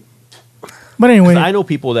time. but anyway, 'Cause I know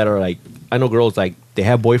people that are like, I know girls like they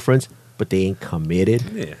have boyfriends, but they ain't committed.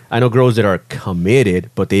 Yeah. I know girls that are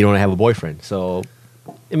committed, but they don't have a boyfriend. So,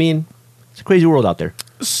 I mean, it's a crazy world out there.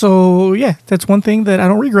 so yeah, that's one thing that I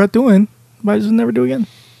don't regret doing. But I just never do again.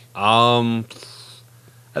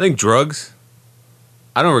 I think drugs.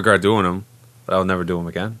 I don't regret doing them, but I'll never do them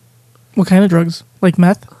again. What kind of drugs? Like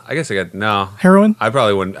meth, I guess I got no. heroin? I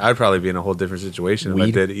probably wouldn't. I'd probably be in a whole different situation if I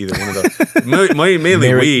Weed? did either one of those.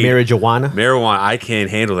 Mainly weed. Marijuana. Marijuana, I can't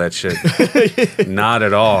handle that shit. Not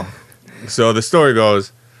at all. So the story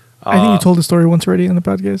goes, I think you told the story once already on the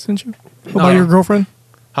podcast, didn't you? About No. your girlfriend?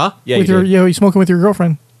 huh? Yeah, with you your did. you smoking with your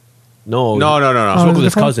girlfriend. No, No. Smoke with his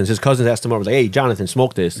different? cousins. His cousins asked him over, like, "Hey, Jonathan,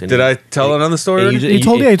 smoke this." And Did I tell it on the story? and already? you ju- You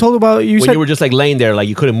told you told about you when said you were just like laying there, like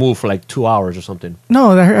you couldn't move for like 2 hours or something.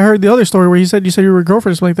 no. I heard the other story where you said you were a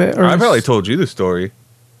girlfriend or something like that. Or I probably told you the story,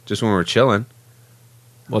 just when we were chilling.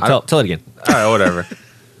 Well, I- tell it again. All right, whatever.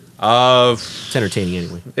 It's entertaining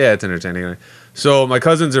anyway. Yeah, it's entertaining. So my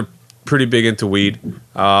cousins are pretty big into weed,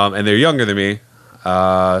 and they're younger than me.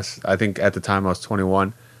 I think at the time I was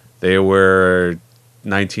 21. They were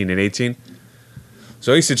 19 and 18.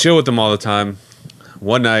 So I used to chill with them all the time.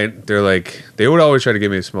 One night, they would always try to get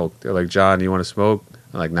me to smoke. They're like, "John, you want to smoke?"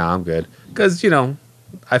 I'm like, "Nah, I'm good." Because,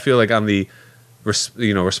 I feel like I'm the,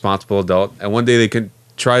 responsible adult. And one day they could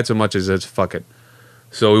try it so much as it's fuck it.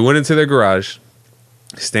 So we went into their garage,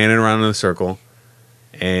 standing around in a circle,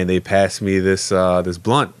 and they passed me this this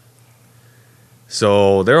blunt.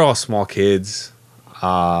 So they're all small kids.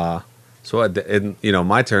 My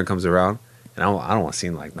turn comes around, and I don't want to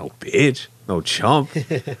seem like no bitch, no chump.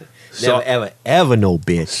 So, Never, ever, no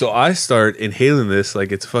bitch. so I start inhaling this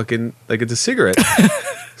like it's a cigarette.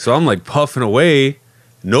 So I'm like puffing away.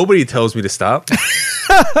 Nobody tells me to stop.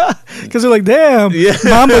 because they're like, damn, Yeah.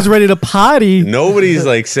 Mama's ready to potty. Nobody's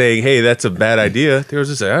like saying, "Hey, that's a bad idea." They were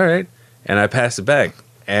just like, "All right," and I passed it back.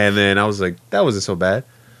 And then I was like, "That wasn't so bad."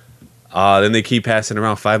 Then they keep passing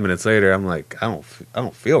around. 5 minutes later, I'm like, I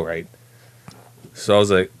don't feel right. So I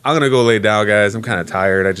was like, I'm gonna go lay down, guys. I'm kind of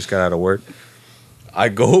tired. I just got out of work. I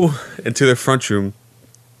go into the front room,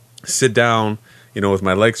 sit down, with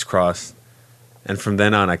my legs crossed, and from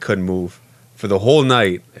then on, I couldn't move. For the whole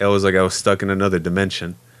night, it was like I was stuck in another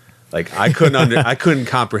dimension. Like I couldn't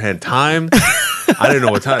comprehend time. I didn't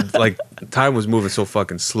know what time. Like time was moving so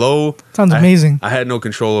fucking slow. Sounds amazing. I had no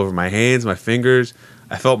control over my hands, my fingers.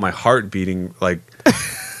 I felt my heart beating like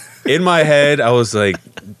in my head. I was like,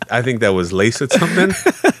 I think that was laced with something,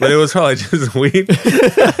 but it was probably just weed.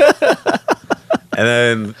 And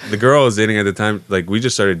then the girl I was dating at the time, like we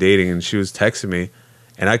just started dating, and she was texting me,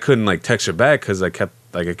 and I couldn't like text her back because I kept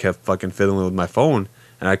fucking fiddling with my phone,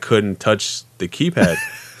 and I couldn't touch the keypad.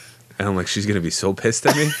 And I'm like, she's gonna be so pissed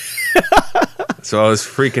at me. So I was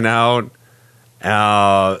freaking out.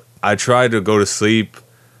 I tried to go to sleep.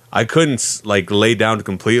 I couldn't like lay down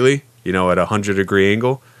completely, you know, at a 100-degree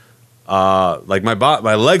angle. Like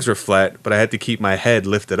my legs were flat, but I had to keep my head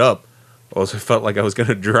lifted up, or else I felt like I was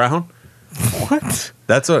gonna drown. What?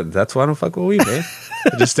 That's why I don't fuck with weed, man.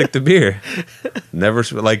 I just stick to beer. Never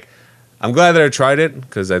like. I'm glad that I tried it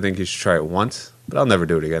because I think you should try it once, but I'll never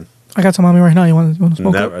do it again. I got some on me right now. You want to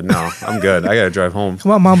smoke? Never. No, I'm good. I gotta drive home.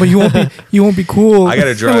 Come on, Mom, but you won't be cool. I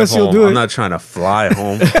gotta drive unless you'll home. do I'm it. not trying to fly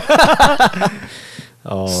home.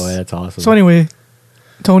 Oh, that's awesome. So anyway,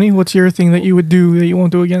 Tony, what's your thing that you would do that you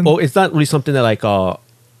won't do again? Well, it's not really something that like I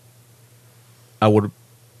would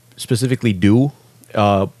specifically do.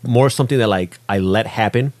 More something that like I let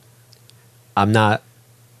happen. I'm not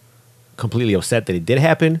completely upset that it did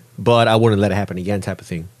happen, but I wouldn't let it happen again, type of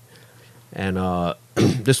thing. And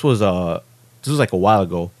this was like a while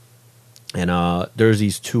ago, and there's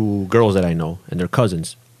these two girls that I know, and they're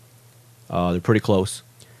cousins. They're pretty close,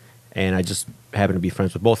 and I just happen to be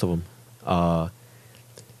friends with both of them.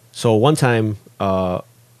 So one time,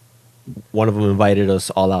 one of them invited us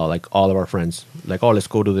all out, like all of our friends. Like, oh, let's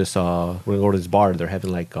go to this. We're gonna go to this bar. They're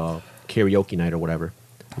having like karaoke night or whatever.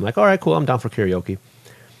 I'm like, all right, cool. I'm down for karaoke.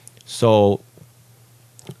 So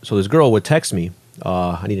this girl would text me.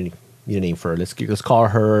 I need a name for her. Let's call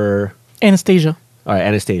her Anastasia. All right,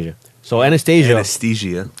 Anastasia. So Anastasia,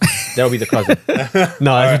 Anesthesia. that'll be the cousin.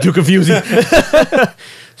 No, that's too confusing.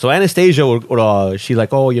 So Anastasia would she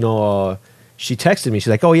like, oh, you know, she texted me. She's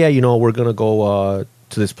like, oh yeah, you know, we're gonna go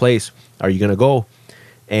to this place. Are you gonna go?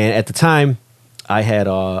 And at the time, I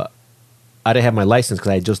didn't have my license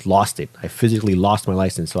because I had just lost it. I physically lost my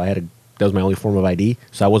license, so that was my only form of ID.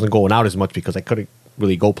 So I wasn't going out as much because I couldn't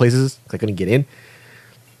really go places. I couldn't get in.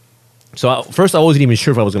 So first, I wasn't even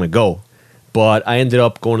sure if I was gonna go, but I ended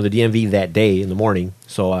up going to the DMV that day in the morning.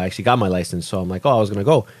 So I actually got my license. So I'm like, oh, I was gonna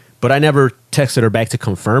go, but I never texted her back to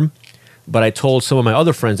confirm. But I told some of my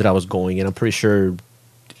other friends that I was going, and I'm pretty sure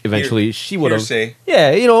eventually she would have.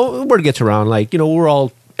 Yeah, you know, word gets around. Like, you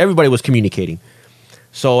know, everybody was communicating.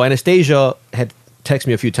 So Anastasia had texted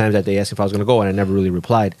me a few times that day asking if I was going to go, and I never really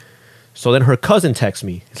replied. So then her cousin texts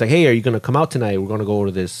me. It's like, hey, are you going to come out tonight? We're going to go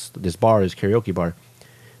to this bar, this karaoke bar.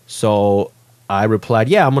 So I replied,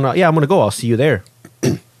 yeah, I'm gonna go. I'll see you there.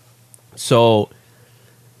 So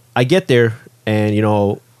I get there, and you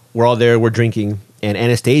know, we're all there, we're drinking, and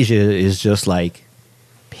Anastasia is just like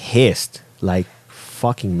pissed, like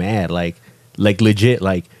fucking mad, like legit.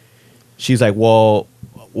 Like she's like, well,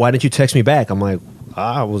 why didn't you text me back? I'm like,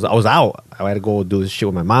 I was out. I had to go do this shit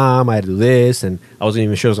with my mom. I had to do this, and I wasn't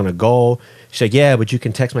even sure I was gonna go. She's like, yeah, but you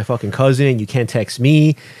can text my fucking cousin. You can't text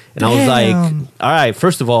me. And I was like, all right,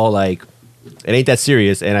 first of all, like, it ain't that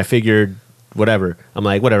serious. And I figured, whatever. I'm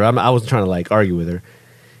like, whatever. I wasn't trying to like argue with her.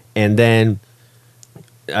 And then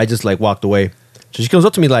I just like walked away. So she comes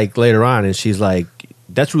up to me like later on, and she's like,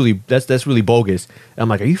 that's really bogus. And I'm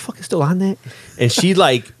like, are you fucking still on that? And she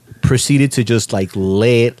like proceeded to just like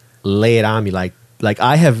lay it on me, like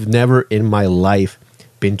I have never in my life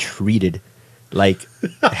been treated like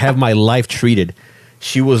have my life treated.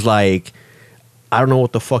 She was like, I don't know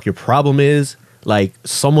what the fuck your problem is. Like,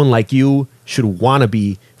 someone like you should want to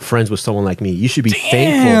be friends with someone like me. You should be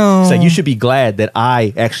thankful. It's like, you should be glad that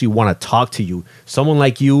I actually want to talk to you. Someone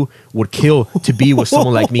like you would kill to be with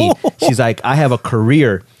someone like me. She's like, I have a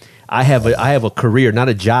career. I have a career, not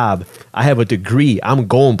a job. I have a degree. I'm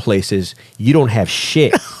going places. You don't have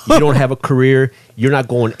shit. You don't have a career. You're not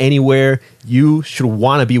going anywhere. You should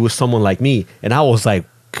want to be with someone like me. And I was like,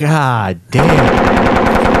 God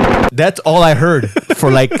damn. That's all I heard for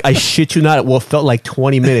like, I shit you not, what felt like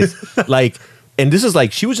 20 minutes. Like, and this is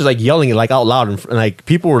like, she was just like yelling it like out loud. And like,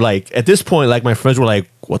 people were like, at this point, like my friends were like,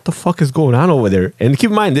 what the fuck is going on over there? And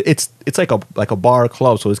keep in mind, it's like a bar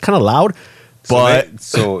club. So it's kind of loud. But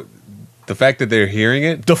so the fact that they're hearing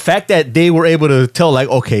it, the fact that they were able to tell, like,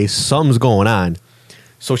 okay, something's going on.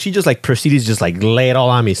 So she just like proceeded to just like lay it all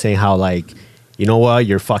on me, saying how like, you know what,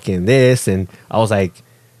 you're fucking this. And I was like,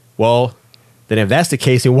 well, then if that's the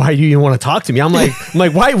case, then why do you even want to talk to me? I'm like,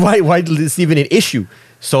 why is this even an issue?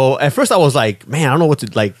 So at first I was like, man, I don't know what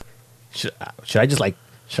to like. Should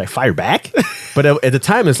I fire back? But at the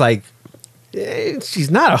time, it's like, she's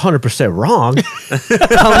not 100% wrong.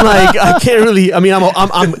 I'm like, I can't really. I mean,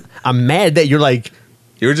 I'm mad that you're like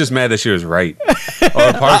You were just mad that she was right.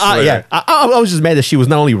 Or partially. Yeah, I was just mad that she was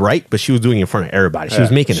not only right, but she was doing it in front of everybody. She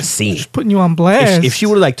was making a scene. Just putting you on blast. If she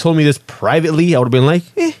would have like told me this privately, I would have been like,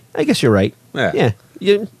 I guess you're right. Yeah.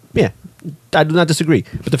 Yeah. I do not disagree.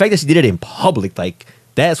 But the fact that she did it in public, like,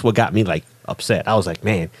 that's what got me like upset. I was like,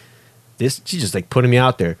 man, she's just like putting me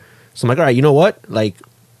out there. So I'm like, all right, you know what? Like,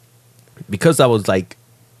 because I was mad.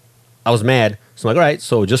 So I'm like, all right,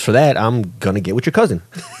 so just for that, I'm gonna get with your cousin.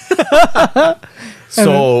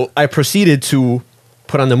 So I proceeded to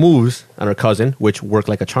put on the moves on her cousin, which worked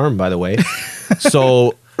like a charm, by the way.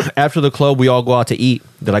 So after the club, we all go out to eat.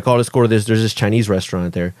 They're like, oh, let's go to this. There's this Chinese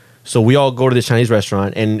restaurant there. So we all go to this Chinese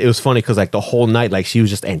restaurant, and it was funny because like the whole night, like she was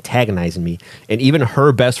just antagonizing me, and even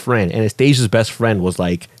her best friend, Anastasia's best friend, was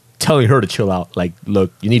like telling her to chill out. Like,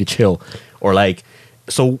 look, you need to chill, or like.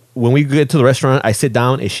 So when we get to the restaurant, I sit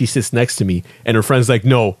down and she sits next to me, and her friend's like,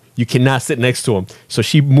 no, you cannot sit next to him. So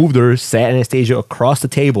she moved her, sat Anastasia across the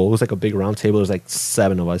table. It was like a big round table. There was like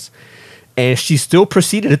 7 of us. And she still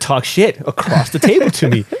proceeded to talk shit across the table to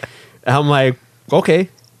me. And I'm like, okay.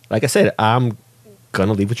 Like I said, I'm going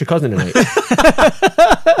to leave with your cousin tonight.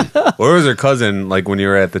 Where was her cousin, like, when you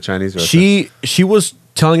were at the Chinese restaurant? She was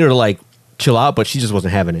telling her to, like, chill out, but she just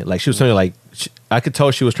wasn't having it. Like, she was telling her, like, I could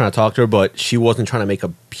tell she was trying to talk to her, but she wasn't trying to make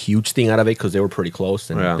a huge thing out of it because they were pretty close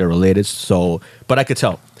and they're related. So, but I could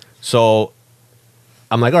tell. So,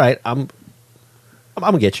 I'm like, all right, I'm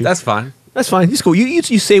gonna get you. That's fine. That's fine. It's cool. You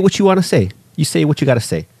say what you want to say. You say what you got to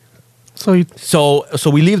say. So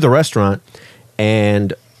we leave the restaurant,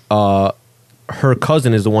 and her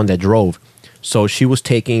cousin is the one that drove. So she was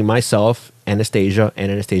taking myself, Anastasia,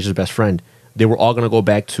 and Anastasia's best friend. They were all going to go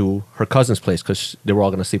back to her cousin's place because they were all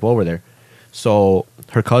going to sleep over there. So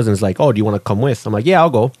her cousin's like, oh, do you want to come with? I'm like, yeah, I'll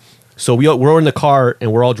go. So we're in the car,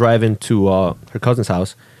 and we're all driving to her cousin's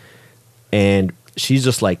house. And she's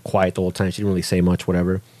just like quiet the whole time. She didn't really say much,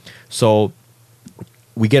 whatever. So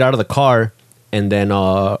we get out of the car, and then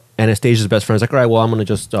Anastasia's best friend's like, all right, well, I'm going to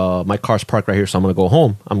just, my car's parked right here, so I'm going to go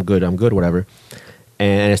home. I'm good, whatever.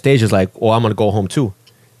 And Anastasia's like, well, I'm going to go home too.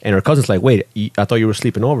 And her cousin's like, wait, I thought you were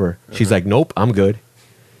sleeping over. She's like, nope, I'm good.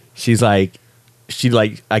 I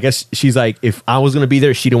guess she's like, if I was going to be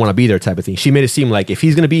there, she didn't want to be there type of thing. She made it seem like if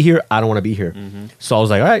he's going to be here, I don't want to be here. So I was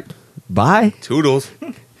like, all right, bye. Toodles.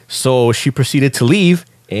 So she proceeded to leave,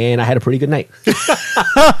 and I had a pretty good night.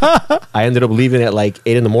 I ended up leaving at like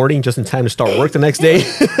 8 a.m, just in time to start work the next day.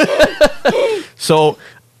 So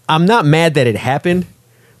I'm not mad that it happened,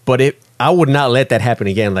 but I would not let that happen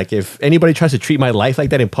again. Like, if anybody tries to treat my life like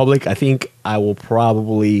that in public, I think I will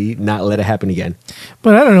probably not let it happen again.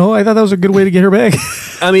 But I don't know. I thought that was a good way to get her back.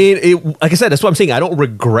 I mean, like I said, that's what I'm saying. I don't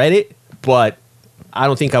regret it, but I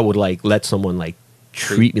don't think I would like let someone like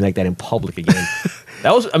treat me like that in public again.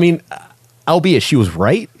 That was, I mean, albeit she was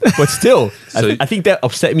right, but still, So- I think that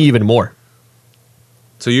upset me even more.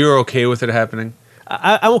 So you're okay with it happening?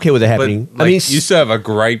 I'm okay with it But happening. like, I mean, you still have a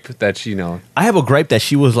gripe that she, I have a gripe that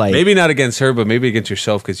she was like, maybe not against her, but maybe against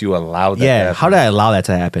yourself because you allowed that to yeah, happen. how did I allow that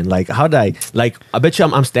to happen? Like, how did I, like, I bet you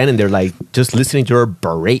I'm standing there, like, just listening to her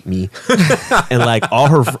berate me. and, like, all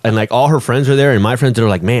her friends are there, and my friends are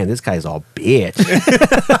like, man, this guy's all bitch.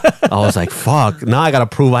 I was like, fuck, now I gotta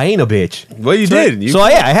prove I ain't a bitch. Well, you did. So,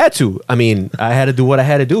 yeah, I had to. I mean, I had to do what I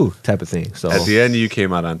had to do type of thing. So, At the end, you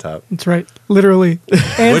came out on top. That's right. Literally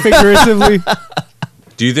and figuratively.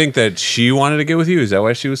 Do you think that she wanted to get with you? Is that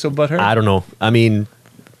why she was so butthurt? I don't know. I mean,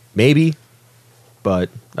 maybe, but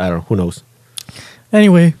I don't know. Who knows?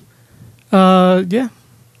 Anyway, yeah.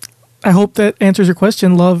 I hope that answers your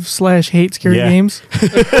question. Love/hate scary Yeah. games.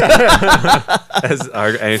 As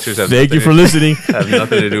our answers have Thank you nothing for listening. have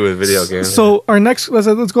nothing to do with video games. So our next, let's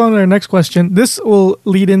go on to our next question. This will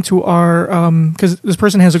lead into our because this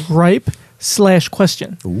person has a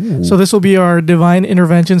gripe/question. So this will be our divine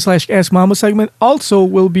intervention/ask mama segment. Also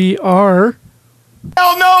will be our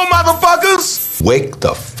Hell no, motherfuckers! Wake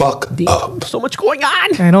the fuck up. So much going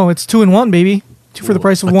on. I know it's 2 in 1, baby. 2 for the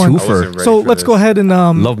price of a 1. twofer. I wasn't ready So for let's this. go ahead and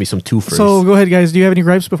Love me some twofers. So go ahead, guys. Do you have any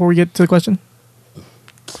gripes before we get to the question?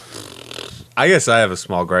 I guess I have a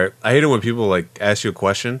small gripe. I hate it when people like ask you a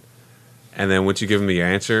question, and then once you give them your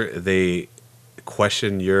answer, they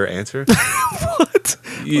question your answer. What?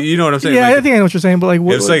 You know what I'm saying? Yeah, Like, I think I know what you're saying, but like,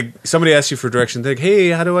 what, it's like somebody asks you for directions, like, "Hey,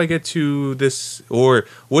 how do I get to this?" Or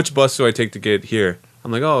 "Which bus do I take to get here?"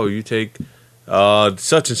 I'm like, "Oh, you take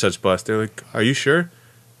such and such bus." They're like, "Are you sure?"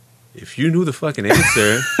 If you knew the fucking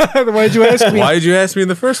answer, why'd you ask me? why did you ask me in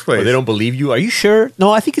the first place? Or they don't believe you. Are you sure?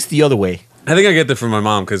 No, I think it's the other way. I think I get that from my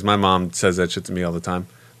mom because my mom says that shit to me all the time.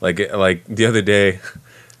 Like the other day,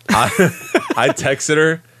 I texted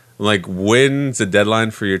her like, "When's the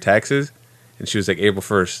deadline for your taxes?" And she was like, "April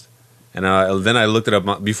 1st." And then I looked it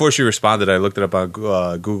up. Before she responded, I looked it up on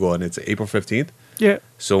Google, and it's April 15th. Yeah.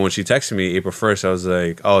 So when she texted me April 1st, I was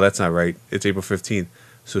like, oh, that's not right. It's April 15th.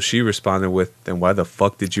 So she responded with, then why the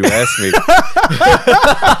fuck did you ask me?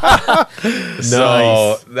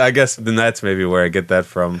 So I guess then that's maybe where I get that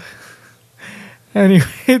from. Anyway,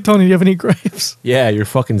 Tony, do you have any gripes? Yeah, your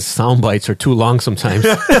fucking sound bites are too long sometimes.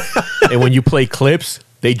 And when you play clips,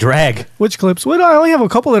 they drag. Which clips? Well, I only have a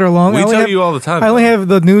couple that are long. We I only tell have- you all the time. I only have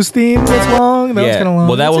the news theme that's long. That one's kind of long.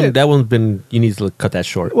 Well, That's it. one's been. You need to cut that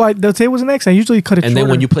short. Well, today was next. I usually cut it And shorter.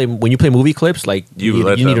 then when you play movie clips, like You you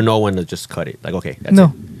let need to them. know when to just cut it. Like, okay, that's No.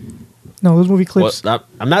 it. No, those movie Well, clips.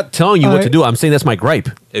 I'm not telling you what to Alright. do. I'm saying that's my gripe.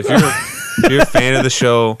 If you're a fan of the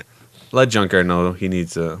show, let Junkyard know he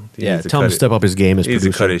needs to. Yeah, needs to tell him cut to it. step up his game as He needs to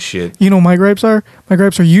producer. cut his shit. You know what my gripes are? My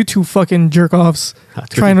gripes are you two fucking jerk offs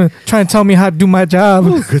trying to tell me how to do my job.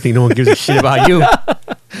 Good thing no one gives a shit about you.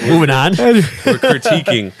 Moving on. We're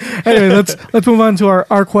critiquing. Anyway, let's move on to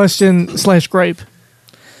our question / gripe.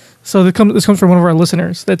 So this comes from one of our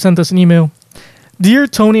listeners that sent us an email. Dear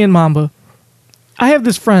Tony and Mamba, I have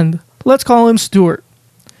this friend, let's call him Stuart,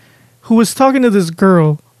 who was talking to this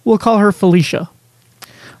girl. We'll call her Felicia.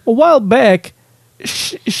 A while back,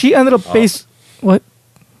 she ended up What?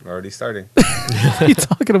 We're already starting. What are you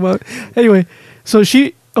talking about? Anyway, so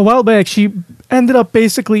a while back, she ended up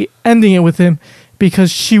basically ending it with him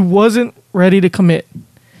because she wasn't ready to commit.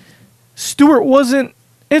 Stuart wasn't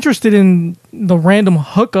interested in the random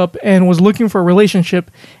hookup and was looking for a relationship,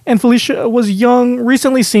 and Felicia was young,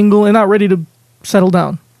 recently single, and not ready to settle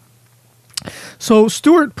down. So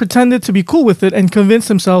Stuart pretended to be cool with it and convinced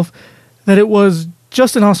himself that it was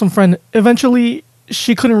just an awesome friend. Eventually,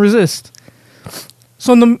 she couldn't resist.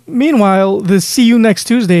 So in the meanwhile, the see you next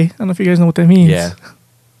Tuesday, I don't know if you guys know what that means. Yeah.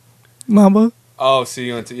 Mamba? Oh, see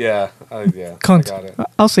you yeah, yeah. Cunt. I got it.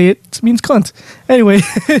 I'll say it. It means cunt. Anyway,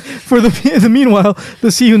 for the meanwhile,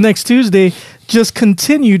 the see you next Tuesday just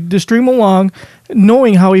continued to stream along,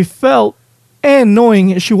 knowing how he felt and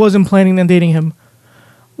knowing she wasn't planning on dating him.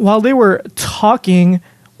 While they were talking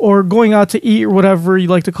or going out to eat or whatever you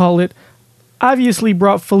like to call it, obviously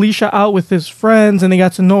brought Felicia out with his friends and they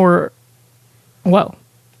got to know her. Well,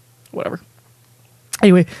 whatever.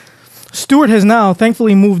 Anyway, Stuart has now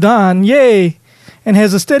thankfully moved on. Yay! And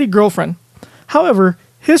has a steady girlfriend. However,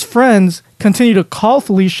 his friends continue to call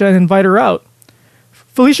Felicia and invite her out.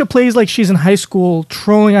 Felicia plays like she's in high school,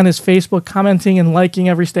 trolling on his Facebook, commenting and liking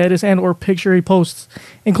every status and or picture he posts,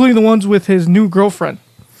 including the ones with his new girlfriend.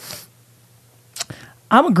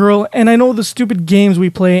 I'm a girl, and I know the stupid games we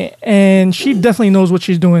play, and she definitely knows what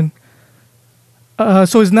she's doing.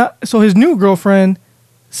 So his new girlfriend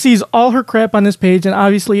sees all her crap on this page, and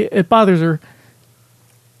obviously it bothers her,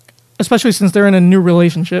 especially since they're in a new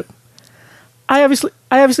relationship. I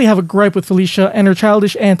obviously have a gripe with Felicia and her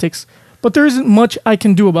childish antics, but there isn't much I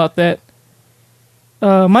can do about that.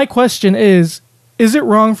 My question is it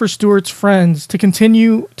wrong for Stuart's friends to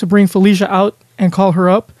continue to bring Felicia out and call her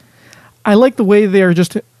up? I like the way they are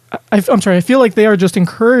just... I feel like they are just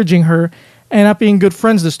encouraging her and not being good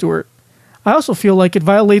friends to Stuart. I also feel like it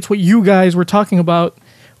violates what you guys were talking about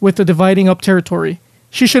with the dividing up territory.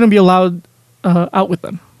 She shouldn't be allowed out with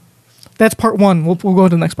them. That's part one. We'll go to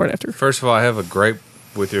the next part after. First of all, I have a gripe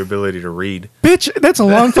with your ability to read. Bitch, that's a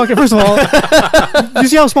long fucking... First of all, do you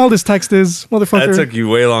see how small this text is, motherfucker? That took you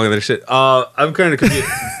way longer than shit. I'm kind of confused.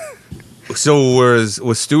 So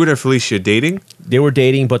was Stuart and Felicia dating? They were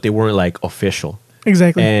dating, but they weren't like official.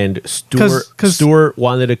 Exactly. And Stuart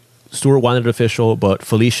wanted it official, but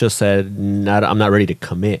Felicia said, "I'm not ready to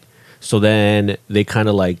commit." So then they kind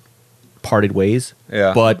of like parted ways.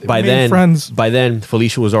 Yeah. But by made friends. then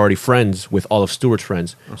Felicia was already friends with all of Stuart's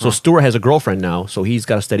friends. So Stuart has a girlfriend now, so he's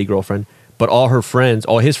got a steady girlfriend. But all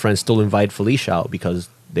his friends still invite Felicia out because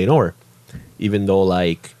they know her, even though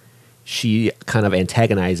like she kind of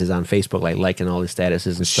antagonizes on Facebook, like liking all his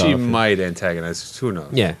statuses and stuff. She might antagonize. Who knows?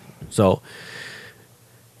 Yeah. So,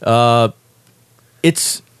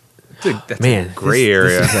 it's That's man, a gray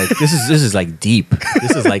area. This is like deep.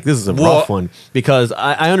 This is a Well- rough one because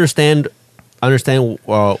I understand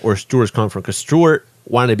where Stuart's coming from because Stuart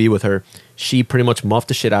wanted to be with her. She pretty much muffed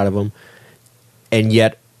the shit out of him, and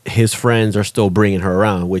yet his friends are still bringing her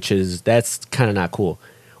around, that's kind of not cool.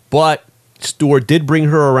 But Stuart did bring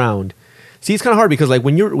her around. See, it's kind of hard because like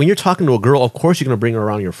when you're talking to a girl, of course you're gonna bring her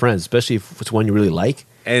around your friends, especially if it's one you really like.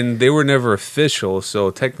 And they were never official, so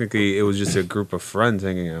technically it was just a group of friends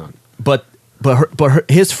hanging out. But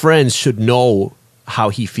his friends should know how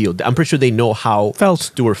he feels. I'm pretty sure they know how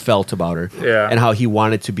Stuart felt about her, Yeah. and how he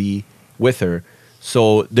wanted to be with her.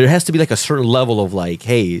 So there has to be like a certain level of like,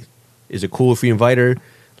 hey, is it cool if we invite her?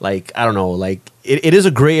 like I don't know, like it is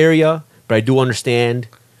a gray area, but I do understand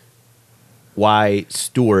why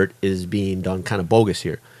Stewart is being done kind of bogus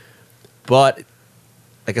here. But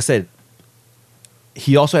like I said,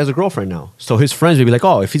 he also has a girlfriend now, so his friends would be like,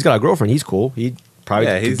 "Oh, if he's got a girlfriend, he's cool. He probably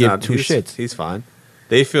could give two shits." He's fine.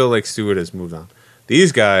 They feel like Stewart has moved on.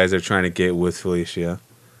 These guys are trying to get with Felicia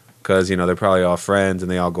because they're probably all friends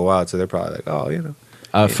and they all go out, so they're probably like,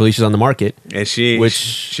 "Oh, Felicia's on the market, and she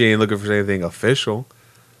ain't looking for anything official."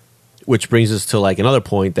 Which brings us to like another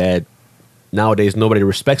point that nowadays nobody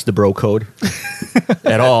respects the bro code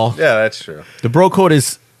at all. Yeah, that's true. The bro code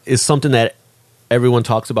is something that everyone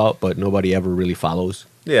talks about, but nobody ever really follows.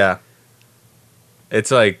 Yeah, it's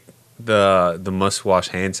like the must wash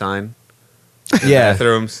hand sign. Yeah,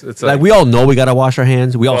 Bathrooms. It's like we all know we gotta wash our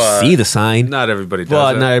hands. We all see the sign. Not everybody does.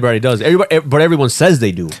 But not everybody does. But everyone says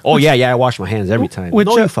they do. Oh yeah, I wash my hands every time. Which,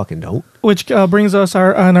 no, you fucking don't. Which brings us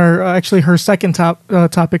actually her second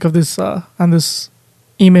topic of this on this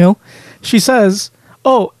email. She says,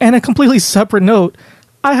 "Oh, and a completely separate note.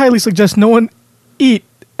 I highly suggest no one eat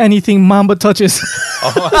anything Mamba touches."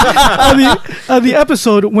 on the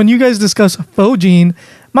episode when you guys discuss Phogene,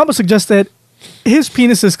 Mamba suggests that his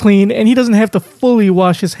penis is clean and he doesn't have to fully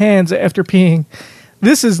wash his hands after peeing.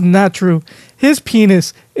 This is not true. His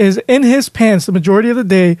penis is in his pants the majority of the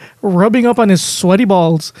day, rubbing up on his sweaty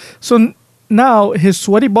balls. So now his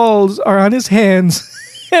sweaty balls are on his hands,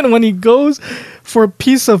 and when he goes for a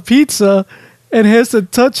piece of pizza and has to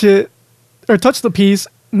touch it or touch the piece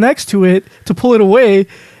next to it to pull it away,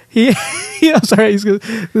 I'm sorry, this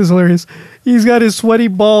is hilarious. He's got his sweaty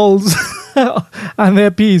balls on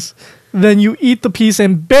that piece. Then you eat the piece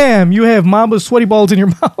and bam, you have Mamba's sweaty balls in your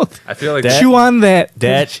mouth. I feel like chew on that.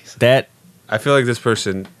 That. I feel like this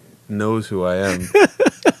person knows who I am.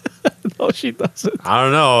 No, she doesn't. I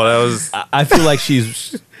don't know. That was. I feel like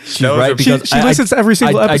she's Those right are- because She listens to every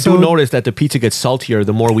single episode. I do notice that the pizza gets saltier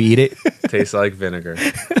the more we eat it. Tastes like vinegar.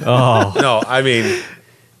 Oh, No, I mean,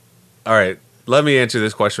 all right. Let me answer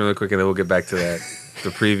this question really quick, and then we'll get back to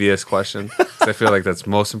the previous question. 'Cause I feel like that's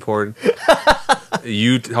most important.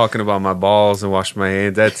 You talking about my balls and washing my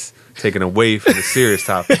hands, that's taken away from the serious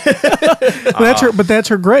topic. But that's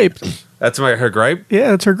her grape. That's her gripe.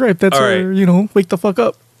 Yeah, that's her grape. That's All her, right. wake the fuck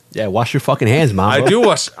up. yeah. Wash your fucking hands, Mama. I do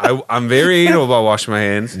wash. I'm very anal about washing my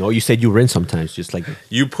hands. No, you said you rinse sometimes, just like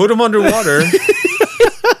You put them underwater.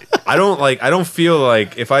 I don't feel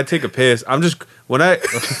like if I take a piss, I'm not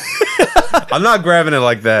grabbing it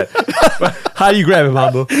like that. how do you grab it,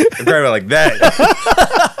 Mamba? I grab it like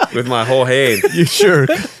that with my whole hand. You sure?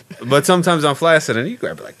 But sometimes I'm flaccid and you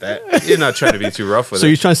grab it like that. You're not trying to be too rough with So it.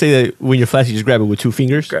 you're trying to say that when you're flashy, you just grab it with 2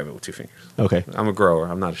 fingers? Grab it with 2 fingers. Okay. I'm a grower.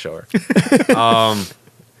 I'm not a shower.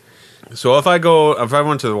 So if I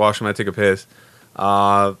went to the washroom, I take a piss.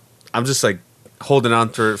 I'm just like holding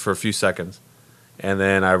on to it for a few seconds, and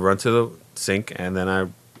then I run to the sink, and then I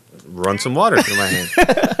run some water through my hand.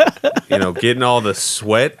 Getting all the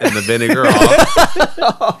sweat and the vinegar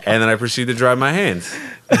off, and then I proceed to dry my hands.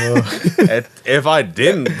 If I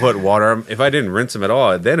didn't put water, if I didn't rinse them at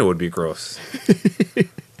all, then it would be gross.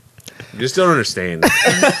 You just don't understand.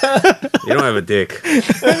 You don't have a dick.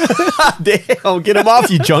 Damn, get him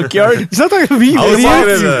off, you junkyard. He's not talking to me, you I was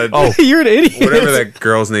idiot. talking to You're an idiot. whatever that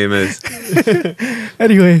girl's name is.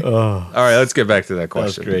 Anyway, All right, let's get back to that That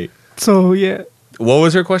was question. great. so yeah, What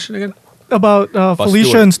was her question again? about Felicia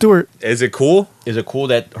Stewart. and Stewart. Is it cool? Is it cool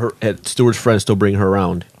that Stewart's friends still bring her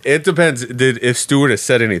around? It depends. If Stewart has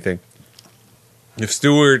said anything. If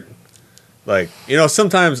Stewart,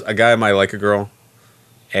 sometimes a guy might like a girl,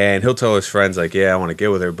 and he'll tell his friends "Yeah, I want to get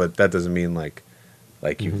with her," but that doesn't mean like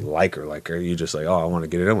you like her. You just "Oh, I want to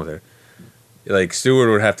get it in with her." Like Stewart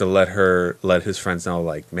would have to let his friends know,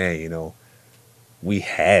 "Man, we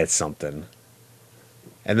had something,"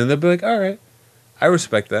 and then they'll be like, "All right, I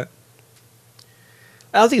respect that."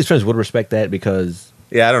 I don't think his friends would respect that because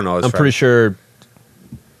Yeah, I don't know. I'm pretty sure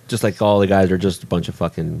just like all the guys are just a bunch of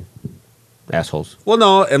fucking assholes. Well,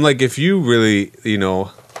 no, and if you really,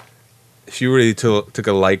 if you really took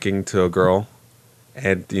a liking to a girl,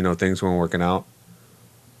 and things weren't working out,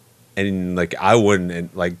 and I wouldn't, and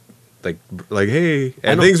hey,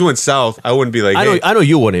 and things went south, I wouldn't be like, hey. I know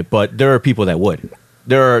you wouldn't, but there are people that would.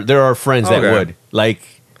 There are friends that Okay. would.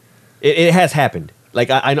 It has happened.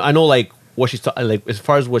 I know what she's as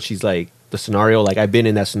far as what she's the scenario. I've been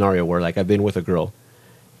in that scenario where I've been with a girl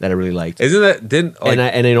that I really liked. Isn't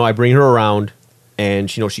that I bring her around, and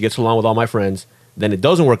she gets along with all my friends. Then it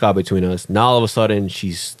doesn't work out between us. Now all of a sudden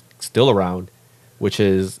she's still around, which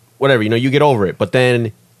is whatever. You get over it. But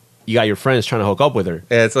then you got your friends trying to hook up with her.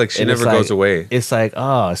 Yeah, it's she And never it's goes away. It's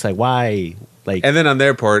why? Like, And then on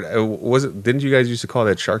their part, was it? Didn't you guys used to call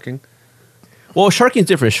that sharking? well, sharking is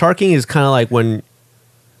different. Sharking is kind of like when,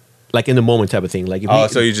 like in the moment type of thing. Like, if Oh, you,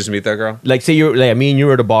 so you just meet that girl? like say you're like me and you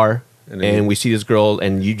were at a bar, And and, then you- we see this girl,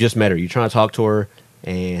 and you just met her. You're trying to talk to her,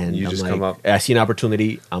 and You I'm just like, come up. I see an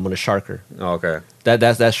opportunity. I'm gonna shark her. Oh, okay.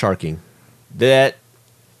 That's sharking. That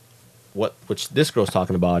which this girl's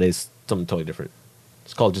talking about is something totally different.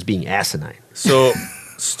 It's called just being asinine. So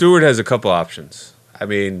Stewart has a couple options. I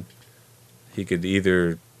mean, he could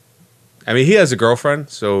either. I mean, he has a girlfriend,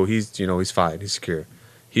 so he's fine. He's secure.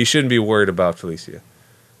 He shouldn't be worried about Felicia.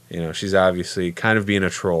 She's obviously kind of being a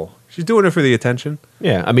troll. She's doing it for the attention.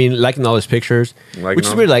 Yeah, I mean, liking all his pictures, Liking which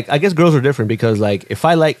is all- weird. Like, I guess girls are different because, like, if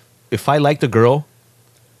I like the girl,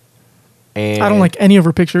 and I don't like any of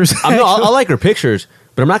her pictures. I like her pictures,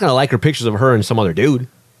 but I'm not gonna like her pictures of her and some other dude.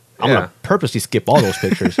 I'm Yeah. gonna purposely skip all those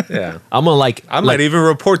pictures. Yeah. I'm gonna like. I might even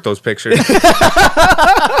report those pictures.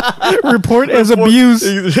 Report as abuse.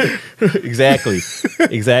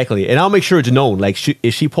 exactly, and I'll make sure it's known. Like,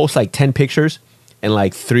 if she posts like 10 pictures, and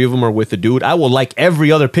like 3 of them are with the dude, I will like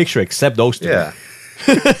every other picture except those 2. Yeah.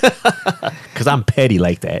 Because I'm petty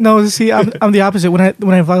like that. No, see, I'm the opposite. When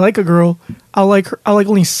I like a girl, I'll like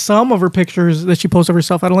only some of her pictures that she posts of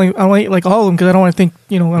herself. I don't like all of them because I don't want to think,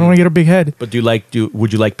 I don't want to get a big head. But would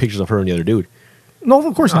you like pictures of her and the other dude? No,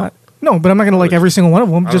 of course not. No, but I'm not gonna like every single one of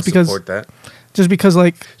them I just don't because. support that. Just because,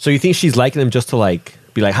 like, So you think she's liking them just to like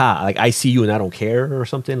be like, ha, like I see you and I don't care or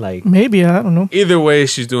something? Like, maybe I don't know. Either way,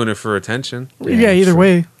 she's doing it for attention. Yeah, either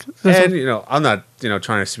way. That's And I'm not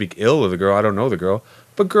trying to speak ill of the girl. I don't know the girl,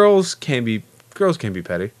 but girls can be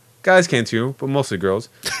petty. Guys can too, but mostly girls.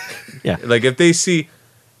 yeah. Like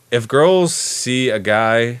if girls see a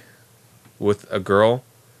guy with a girl,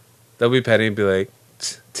 they'll be petty and be like,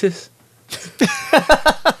 "Tis."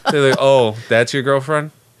 They're like, "Oh, that's your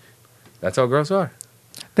girlfriend." That's how girls are.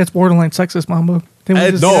 that's borderline sexist, Mamba. They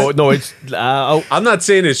would just- No, it's I'm not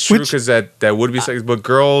saying it's true Which- because that would be sexist, but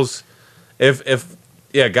girls, if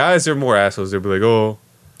guys are more assholes. They'll be like, "Oh,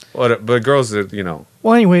 what?" But girls, are,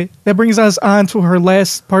 Well, anyway, that brings us on to her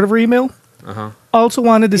last part of her email. Also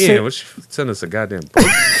wanted to say. yeah, send us a goddamn book.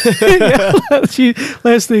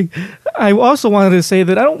 Last thing, I also wanted to say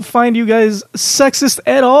that I don't find you guys sexist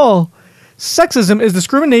at all. Sexism is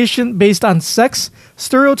discrimination based on sex,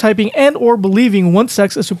 stereotyping, and or believing one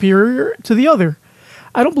sex is superior to the other.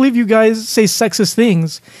 I don't believe you guys say sexist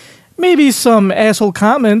things. Maybe some asshole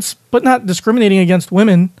comments, but not discriminating against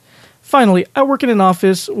women. Finally, I work in an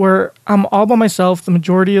office where I'm all by myself the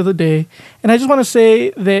majority of the day, and I just want to say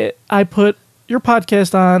that I put your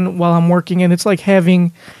podcast on while I'm working, and it's like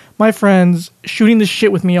having my friends shooting the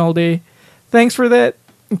shit with me all day. Thanks for that,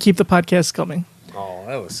 and keep the podcast coming. Oh,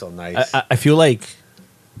 that was so nice. I feel like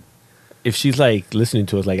if she's like listening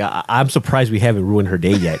to us, like I'm surprised we haven't ruined her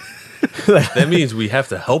day yet. That means we have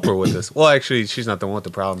to help her with this. Well, actually, she's not the one with the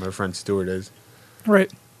problem. Her friend Stuart is.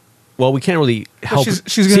 Right. Well, we can't really help.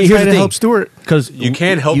 She's going to try to help Stuart. because You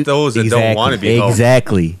can't help those that don't wanna be helped.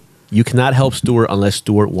 Exactly. You cannot help Stuart unless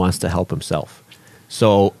Stuart wants to help himself.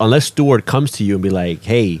 So unless Stuart comes to you and be like,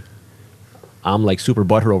 "Hey, I'm like super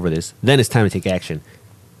butthurt over this," then it's time to take action.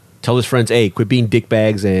 Tell his friends, "Hey, quit being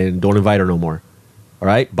dickbags and don't invite her no more." All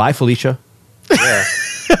right, bye, Felicia. Yeah.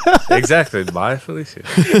 Exactly. Bye, Felicia.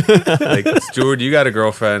 Like, Stuart, you got a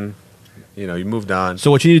girlfriend. You moved on. So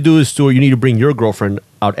what you need to do is, Stuart, you need to bring your girlfriend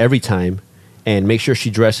out every time and make sure she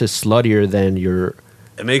dresses sluttier than your.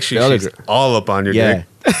 And make sure the other she's girl. all up on your Yeah.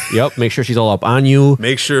 dick. Yep. Make sure she's all up on you.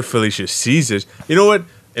 Make sure Felicia sees it. You know what?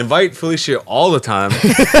 Invite Felicia all the time.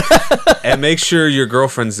 And make sure your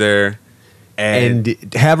girlfriend's there. And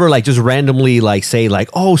have her like just randomly like say like,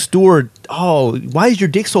 "Oh, Stuart, oh, why is your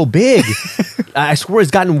dick so big? I swear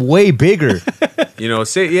it's gotten way bigger."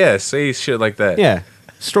 say shit like that. Yeah,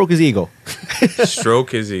 stroke his ego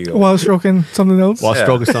Stroke his ego. While stroking something else. while Yeah.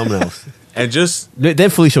 stroking someone else. And just Then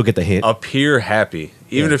Felicia will get the hint. appear happy.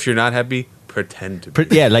 Even Yeah. if you're not happy, pretend to be.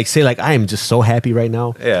 Yeah, like say like, "I am just so happy right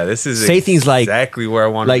now." Yeah, this is Say things like- exactly where I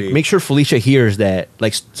want to Like be. make sure Felicia hears that.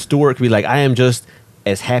 Like Stuart could be like, "I am just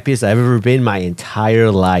as happy as I've ever been my entire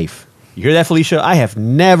life." You hear that, Felicia? I have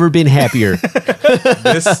never been happier.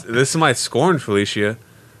 this might scorn Felicia,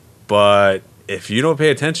 but if you don't pay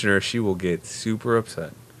attention to her, she will get super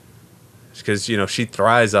upset. Because she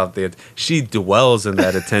thrives off she dwells in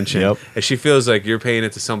that attention. Yep. If she feels like you're paying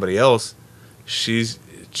it to somebody else, she's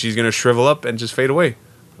gonna shrivel up and just fade away,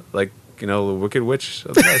 like the Wicked Witch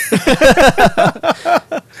of the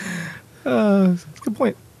West. Good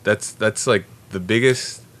point. That's like the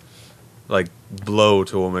biggest like blow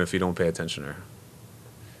to a woman if you don't pay attention to her.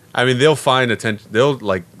 I mean, they'll find attention. They'll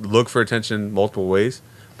like look for attention multiple ways,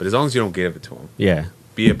 but as long as you don't give it to them, Yeah.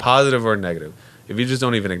 be it positive or negative. If you just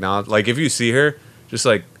don't even acknowledge, like if you see her, just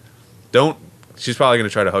like don't. She's probably gonna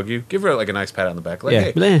try to hug you. Give her like a nice pat on the back.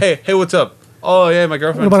 Like, Yeah. hey, what's up? Oh yeah, my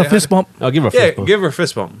girlfriend. What about a say hi. fist bump? I'll give her a Yeah, fist bump. give her a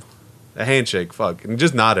fist bump, a handshake. Fuck, and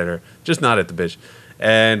just nod at her. Just nod at the bitch,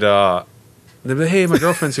 and they'll be like, hey, my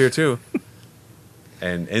girlfriend's here too.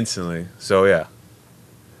 And instantly, so yeah,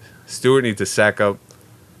 Stuart needs to sack up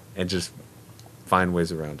and just find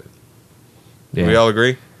ways around it. Yeah. We all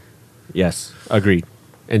agree? Yes, agreed.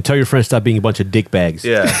 And tell your friends stop being a bunch of dick bags.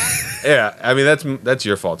 Yeah, yeah. I mean, that's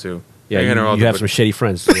your fault too. Yeah, Hanging around you the have some shitty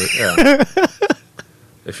friends. Yeah.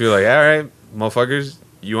 If you're like, all right, motherfuckers,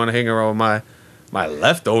 you want to hang around with my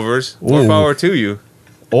leftovers? More Ooh. power to you.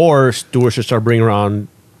 Or Stuart should start bringing around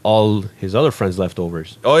all his other friends'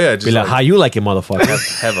 leftovers. Oh yeah, just Be like, how you like it,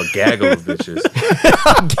 motherfucker? have a gaggle of bitches.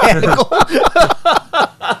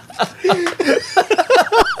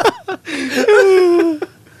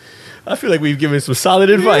 I feel like we've given some solid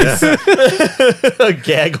advice. A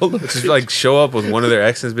gaggle. Just like show up with one of their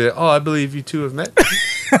exes, and be like, oh, I believe you two have met.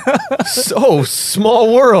 So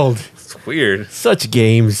small world. It's weird. Such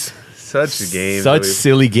games. Such a game. Such Louis.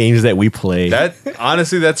 silly games that we play. That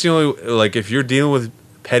honestly, that's the only like if you're dealing with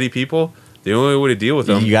petty people, the only way to deal with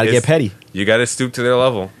them, You gotta is get petty. You gotta stoop to their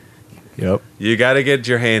level. Yep. You gotta get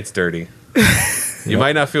your hands dirty. You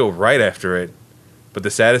might not feel right after it, but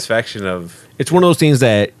the satisfaction of It's one of those things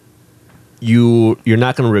that you're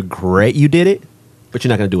not going to regret you did it, but you're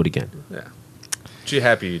not going to do it again. yeah, you're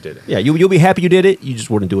happy you did it. Yeah, you'll be happy you did it. You just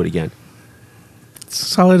wouldn't do it again.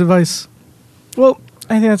 Solid advice. Well,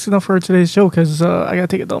 I think that's enough for today's show because I gotta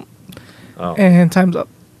take a dump. Oh. And time's up.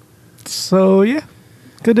 So yeah,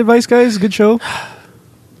 good advice, guys. Good show.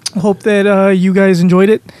 Hope that you guys enjoyed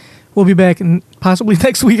it. We'll be back possibly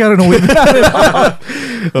next week. I don't know.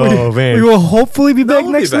 Oh man, We will hopefully be back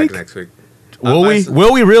We'll next be back week. next week. will my we? s-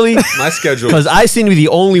 Will we really? My schedule. Because I seem to be the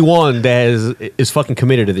only one that is fucking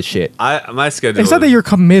committed to this shit. My schedule. It's not that is- you're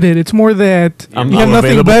committed. It's more that I'm you have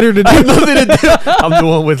nothing available. better to do. Nothing to do. I'm the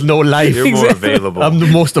one with no life. You're more available. I'm the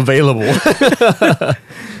most available.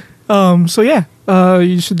 So yeah,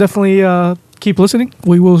 you should definitely keep listening.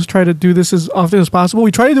 We will try to do this as often as possible.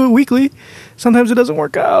 We try to do it weekly. Sometimes it doesn't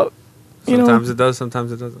work out. You know, Sometimes it does,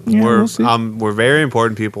 sometimes it doesn't. Yeah, we'll see. We're very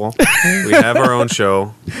important people. We have our own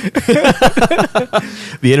show.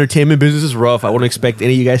 The entertainment business is rough. I wouldn't expect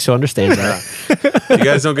any of you guys to understand that. You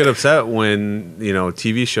guys don't get upset when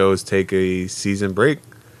TV shows take a season break.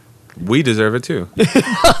 We deserve it too.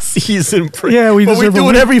 Season break. Yeah, we but we deserve a do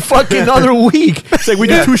it week. every fucking other week. It's like we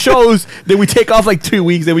do 2 shows, then we take off like 2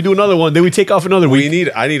 weeks, then we do another one, then we take off another week.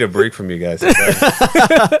 I need a break from you guys.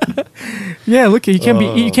 yeah. Look, you can't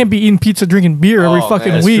be eating pizza, drinking beer every Oh,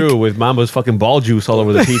 fucking That's week. true. With Mama's fucking ball juice all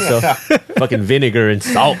over the pizza, fucking vinegar and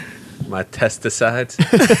salt. My pesticides.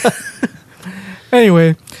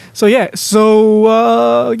 Anyway, so yeah,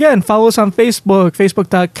 again, follow us on Facebook,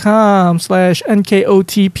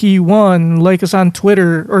 facebook.com/NKOTP1. Like us on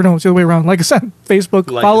Twitter, or no, it's the other way around. Like us on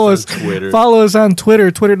Facebook. Like follow us us. on Twitter. Follow us on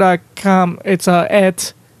Twitter, twitter.com. It's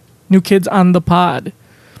at New Kids on the Pod.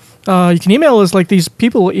 You can email us like these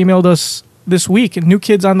people emailed us this week,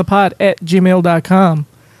 newkidsonthepod@gmail.com.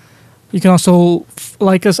 You can also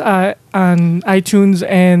like us on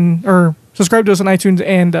iTunes or subscribe to us on iTunes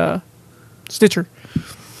and Stitcher.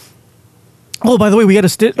 Oh, by the way, we got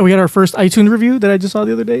our first iTunes review that I just saw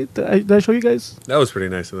the other day. Did I show you guys? That was pretty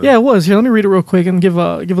nice of them. Yeah, it was. Here, let me read it real quick and give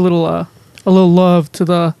a little love to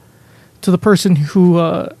the person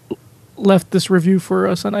who left this review for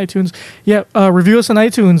us on iTunes. Yeah, review us on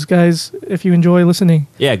iTunes, guys, if you enjoy listening.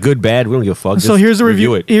 Yeah, good, bad. We don't give a fuck. So Just here's the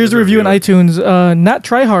review. it. Here's the review on review iTunes. Not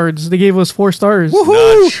tryhards. They gave us 4 stars.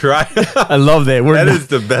 Not try. I love that. We're That not, is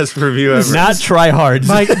the best review ever. not tryhards.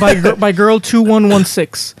 by girl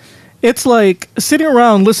 2116. It's like sitting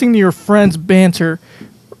around listening to your friends banter,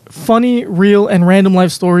 funny, real, and random life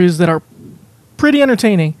stories that are pretty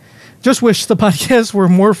entertaining. Just wish the podcasts were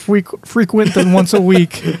more frequent than once a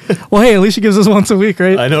week. Well, hey, at least she gives us once a week,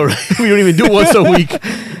 right? I know, right? We don't even do once a week.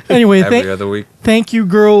 Anyway, Every other week. thank you,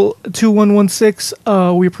 girl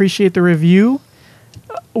 2116. We appreciate the review.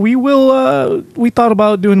 We will. We thought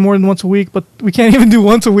about doing more than once a week, but we can't even do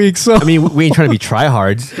once a week. So I mean, we ain't trying to be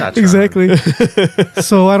tryhards. Not trying. exactly.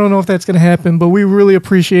 So I don't know if that's gonna happen, but we really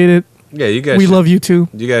appreciate it. Yeah, you guys. We should- love you too.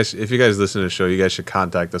 You guys, if you guys listen to the show, you guys should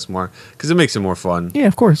contact us more because it makes it more fun. Yeah,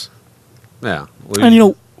 of course. Yeah.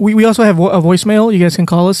 And we also have a voicemail. You guys can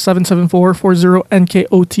call us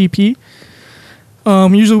 774-40-NKOTP.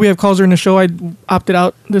 Usually we have calls during the show. I opted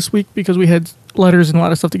out this week because we had letters and a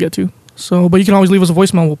lot of stuff to get to. So, but you can always leave us a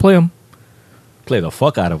voicemail. We'll play them. Play the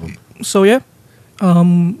fuck out of them. So yeah,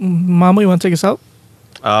 Mama, you want to take us out?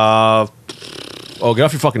 Oh, get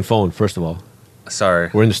off your fucking phone, first of all. Sorry.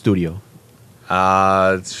 We're in the studio.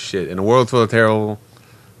 Shit. In a world full of terrible,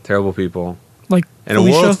 terrible people. Like In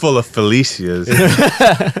Felicia? a world full of Felicias.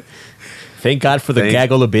 Thank God for the Thank-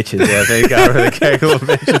 gaggle of bitches. Yeah, thank God for the gaggle of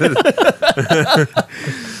bitches.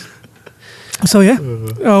 So yeah,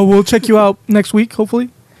 we'll check you out next week, hopefully.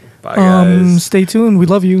 Bye, guys. Stay tuned. We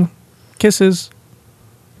love you. Kisses.